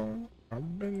wrong.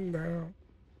 I've been down.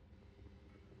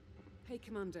 Hey,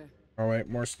 Commander. Oh wait,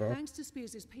 more stuff. Thanks to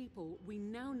Spears' people, we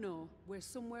now know we're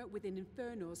somewhere within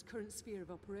Inferno's current sphere of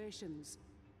operations.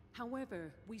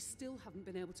 However, we still haven't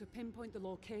been able to pinpoint the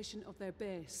location of their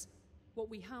base. What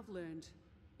we have learned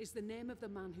is the name of the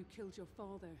man who killed your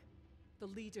father, the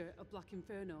leader of Black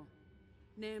Inferno.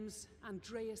 Name's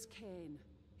Andreas Kane.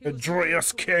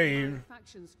 Andreas Kane.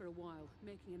 Factions for a while,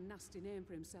 making a nasty name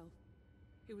for himself.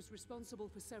 He was responsible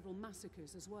for several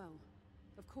massacres as well.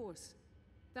 Of course,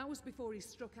 that was before he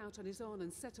struck out on his own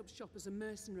and set up shop as a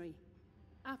mercenary.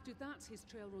 After that, his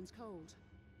trail runs cold.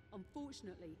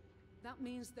 Unfortunately, that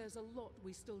means there's a lot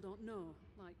we still don't know,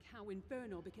 like how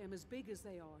Inferno became as big as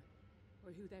they are,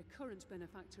 or who their current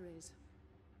benefactor is.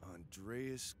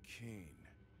 Andreas Kane.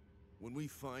 When we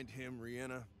find him,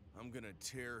 Rihanna, I'm gonna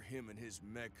tear him and his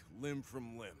mech limb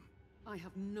from limb. I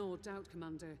have no doubt,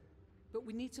 Commander, but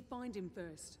we need to find him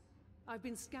first. I've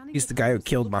been scanning. He's the guy who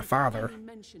killed my father. Any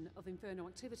mention of Inferno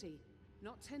activity.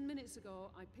 Not 10 minutes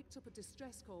ago, I picked up a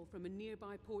distress call from a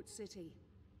nearby port city.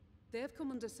 They have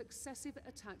come under successive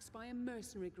attacks by a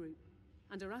mercenary group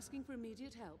and are asking for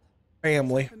immediate help.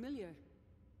 Family. Familiar?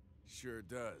 Sure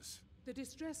does. The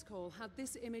distress call had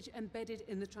this image embedded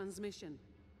in the transmission.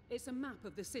 It's a map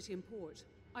of the city and port.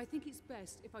 I think it's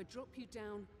best if I drop you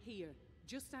down here,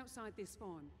 just outside this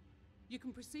farm. You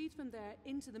can proceed from there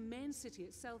into the main city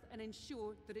itself and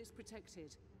ensure that it's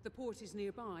protected. The port is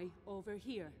nearby, over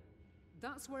here.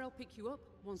 That's where I'll pick you up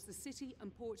once the city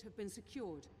and port have been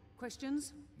secured.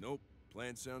 Questions? Nope.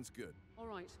 Plan sounds good. All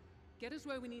right. Get us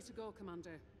where we need to go,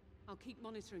 Commander. I'll keep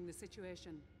monitoring the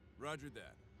situation. Roger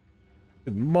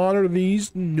that. Monitor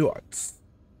these nuts.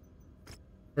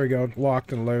 There we go.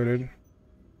 Locked and loaded.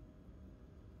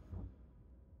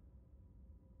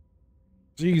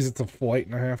 Jeez, it's a flight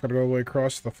and a half. Gotta go all the way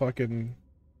across the fucking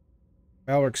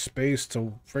Alex space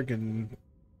to freaking.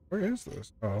 Where is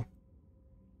this? Oh.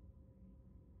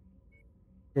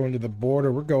 Going to the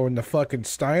border. We're going to fucking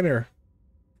Steiner.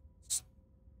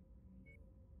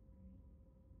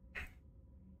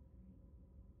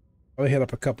 I hit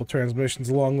up a couple transmissions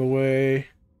along the way.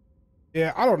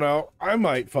 Yeah, I don't know. I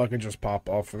might fucking just pop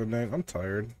off for the night. I'm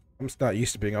tired. I'm just not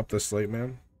used to being up this late,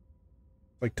 man.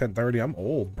 It's like 10:30. I'm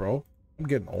old, bro. I'm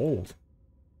getting old.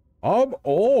 I'm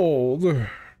old. Not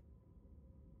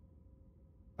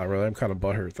really. I'm kind of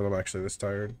butthurt that I'm actually this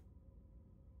tired.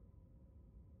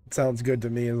 It sounds good to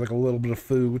me. Like a little bit of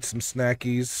food, some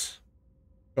snackies.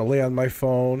 I'll lay on my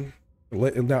phone.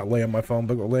 Not lay on my phone,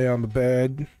 but lay on the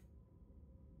bed.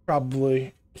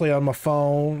 Probably play on my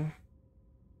phone.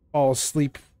 Fall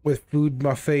asleep with food in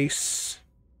my face.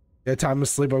 Yeah, time to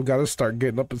sleep. I've got to start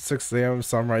getting up at 6 a.m.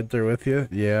 So I'm right there with you.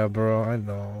 Yeah, bro. I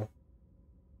know.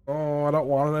 Oh, I don't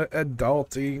want it.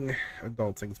 Adulting.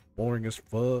 Adulting's boring as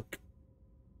fuck.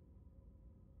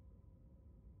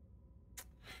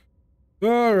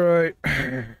 Alright.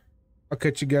 I'll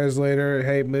catch you guys later.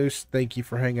 Hey, Moose, thank you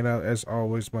for hanging out as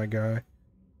always, my guy.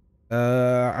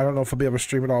 I don't know if I'll be able to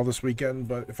stream it all this weekend,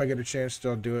 but if I get a chance to,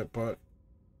 I'll do it. But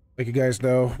like you guys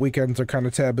know, weekends are kind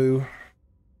of taboo.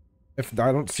 If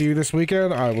I don't see you this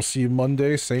weekend, I will see you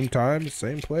Monday, same time,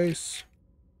 same place.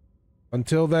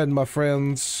 Until then, my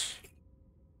friends,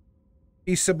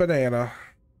 peace a banana.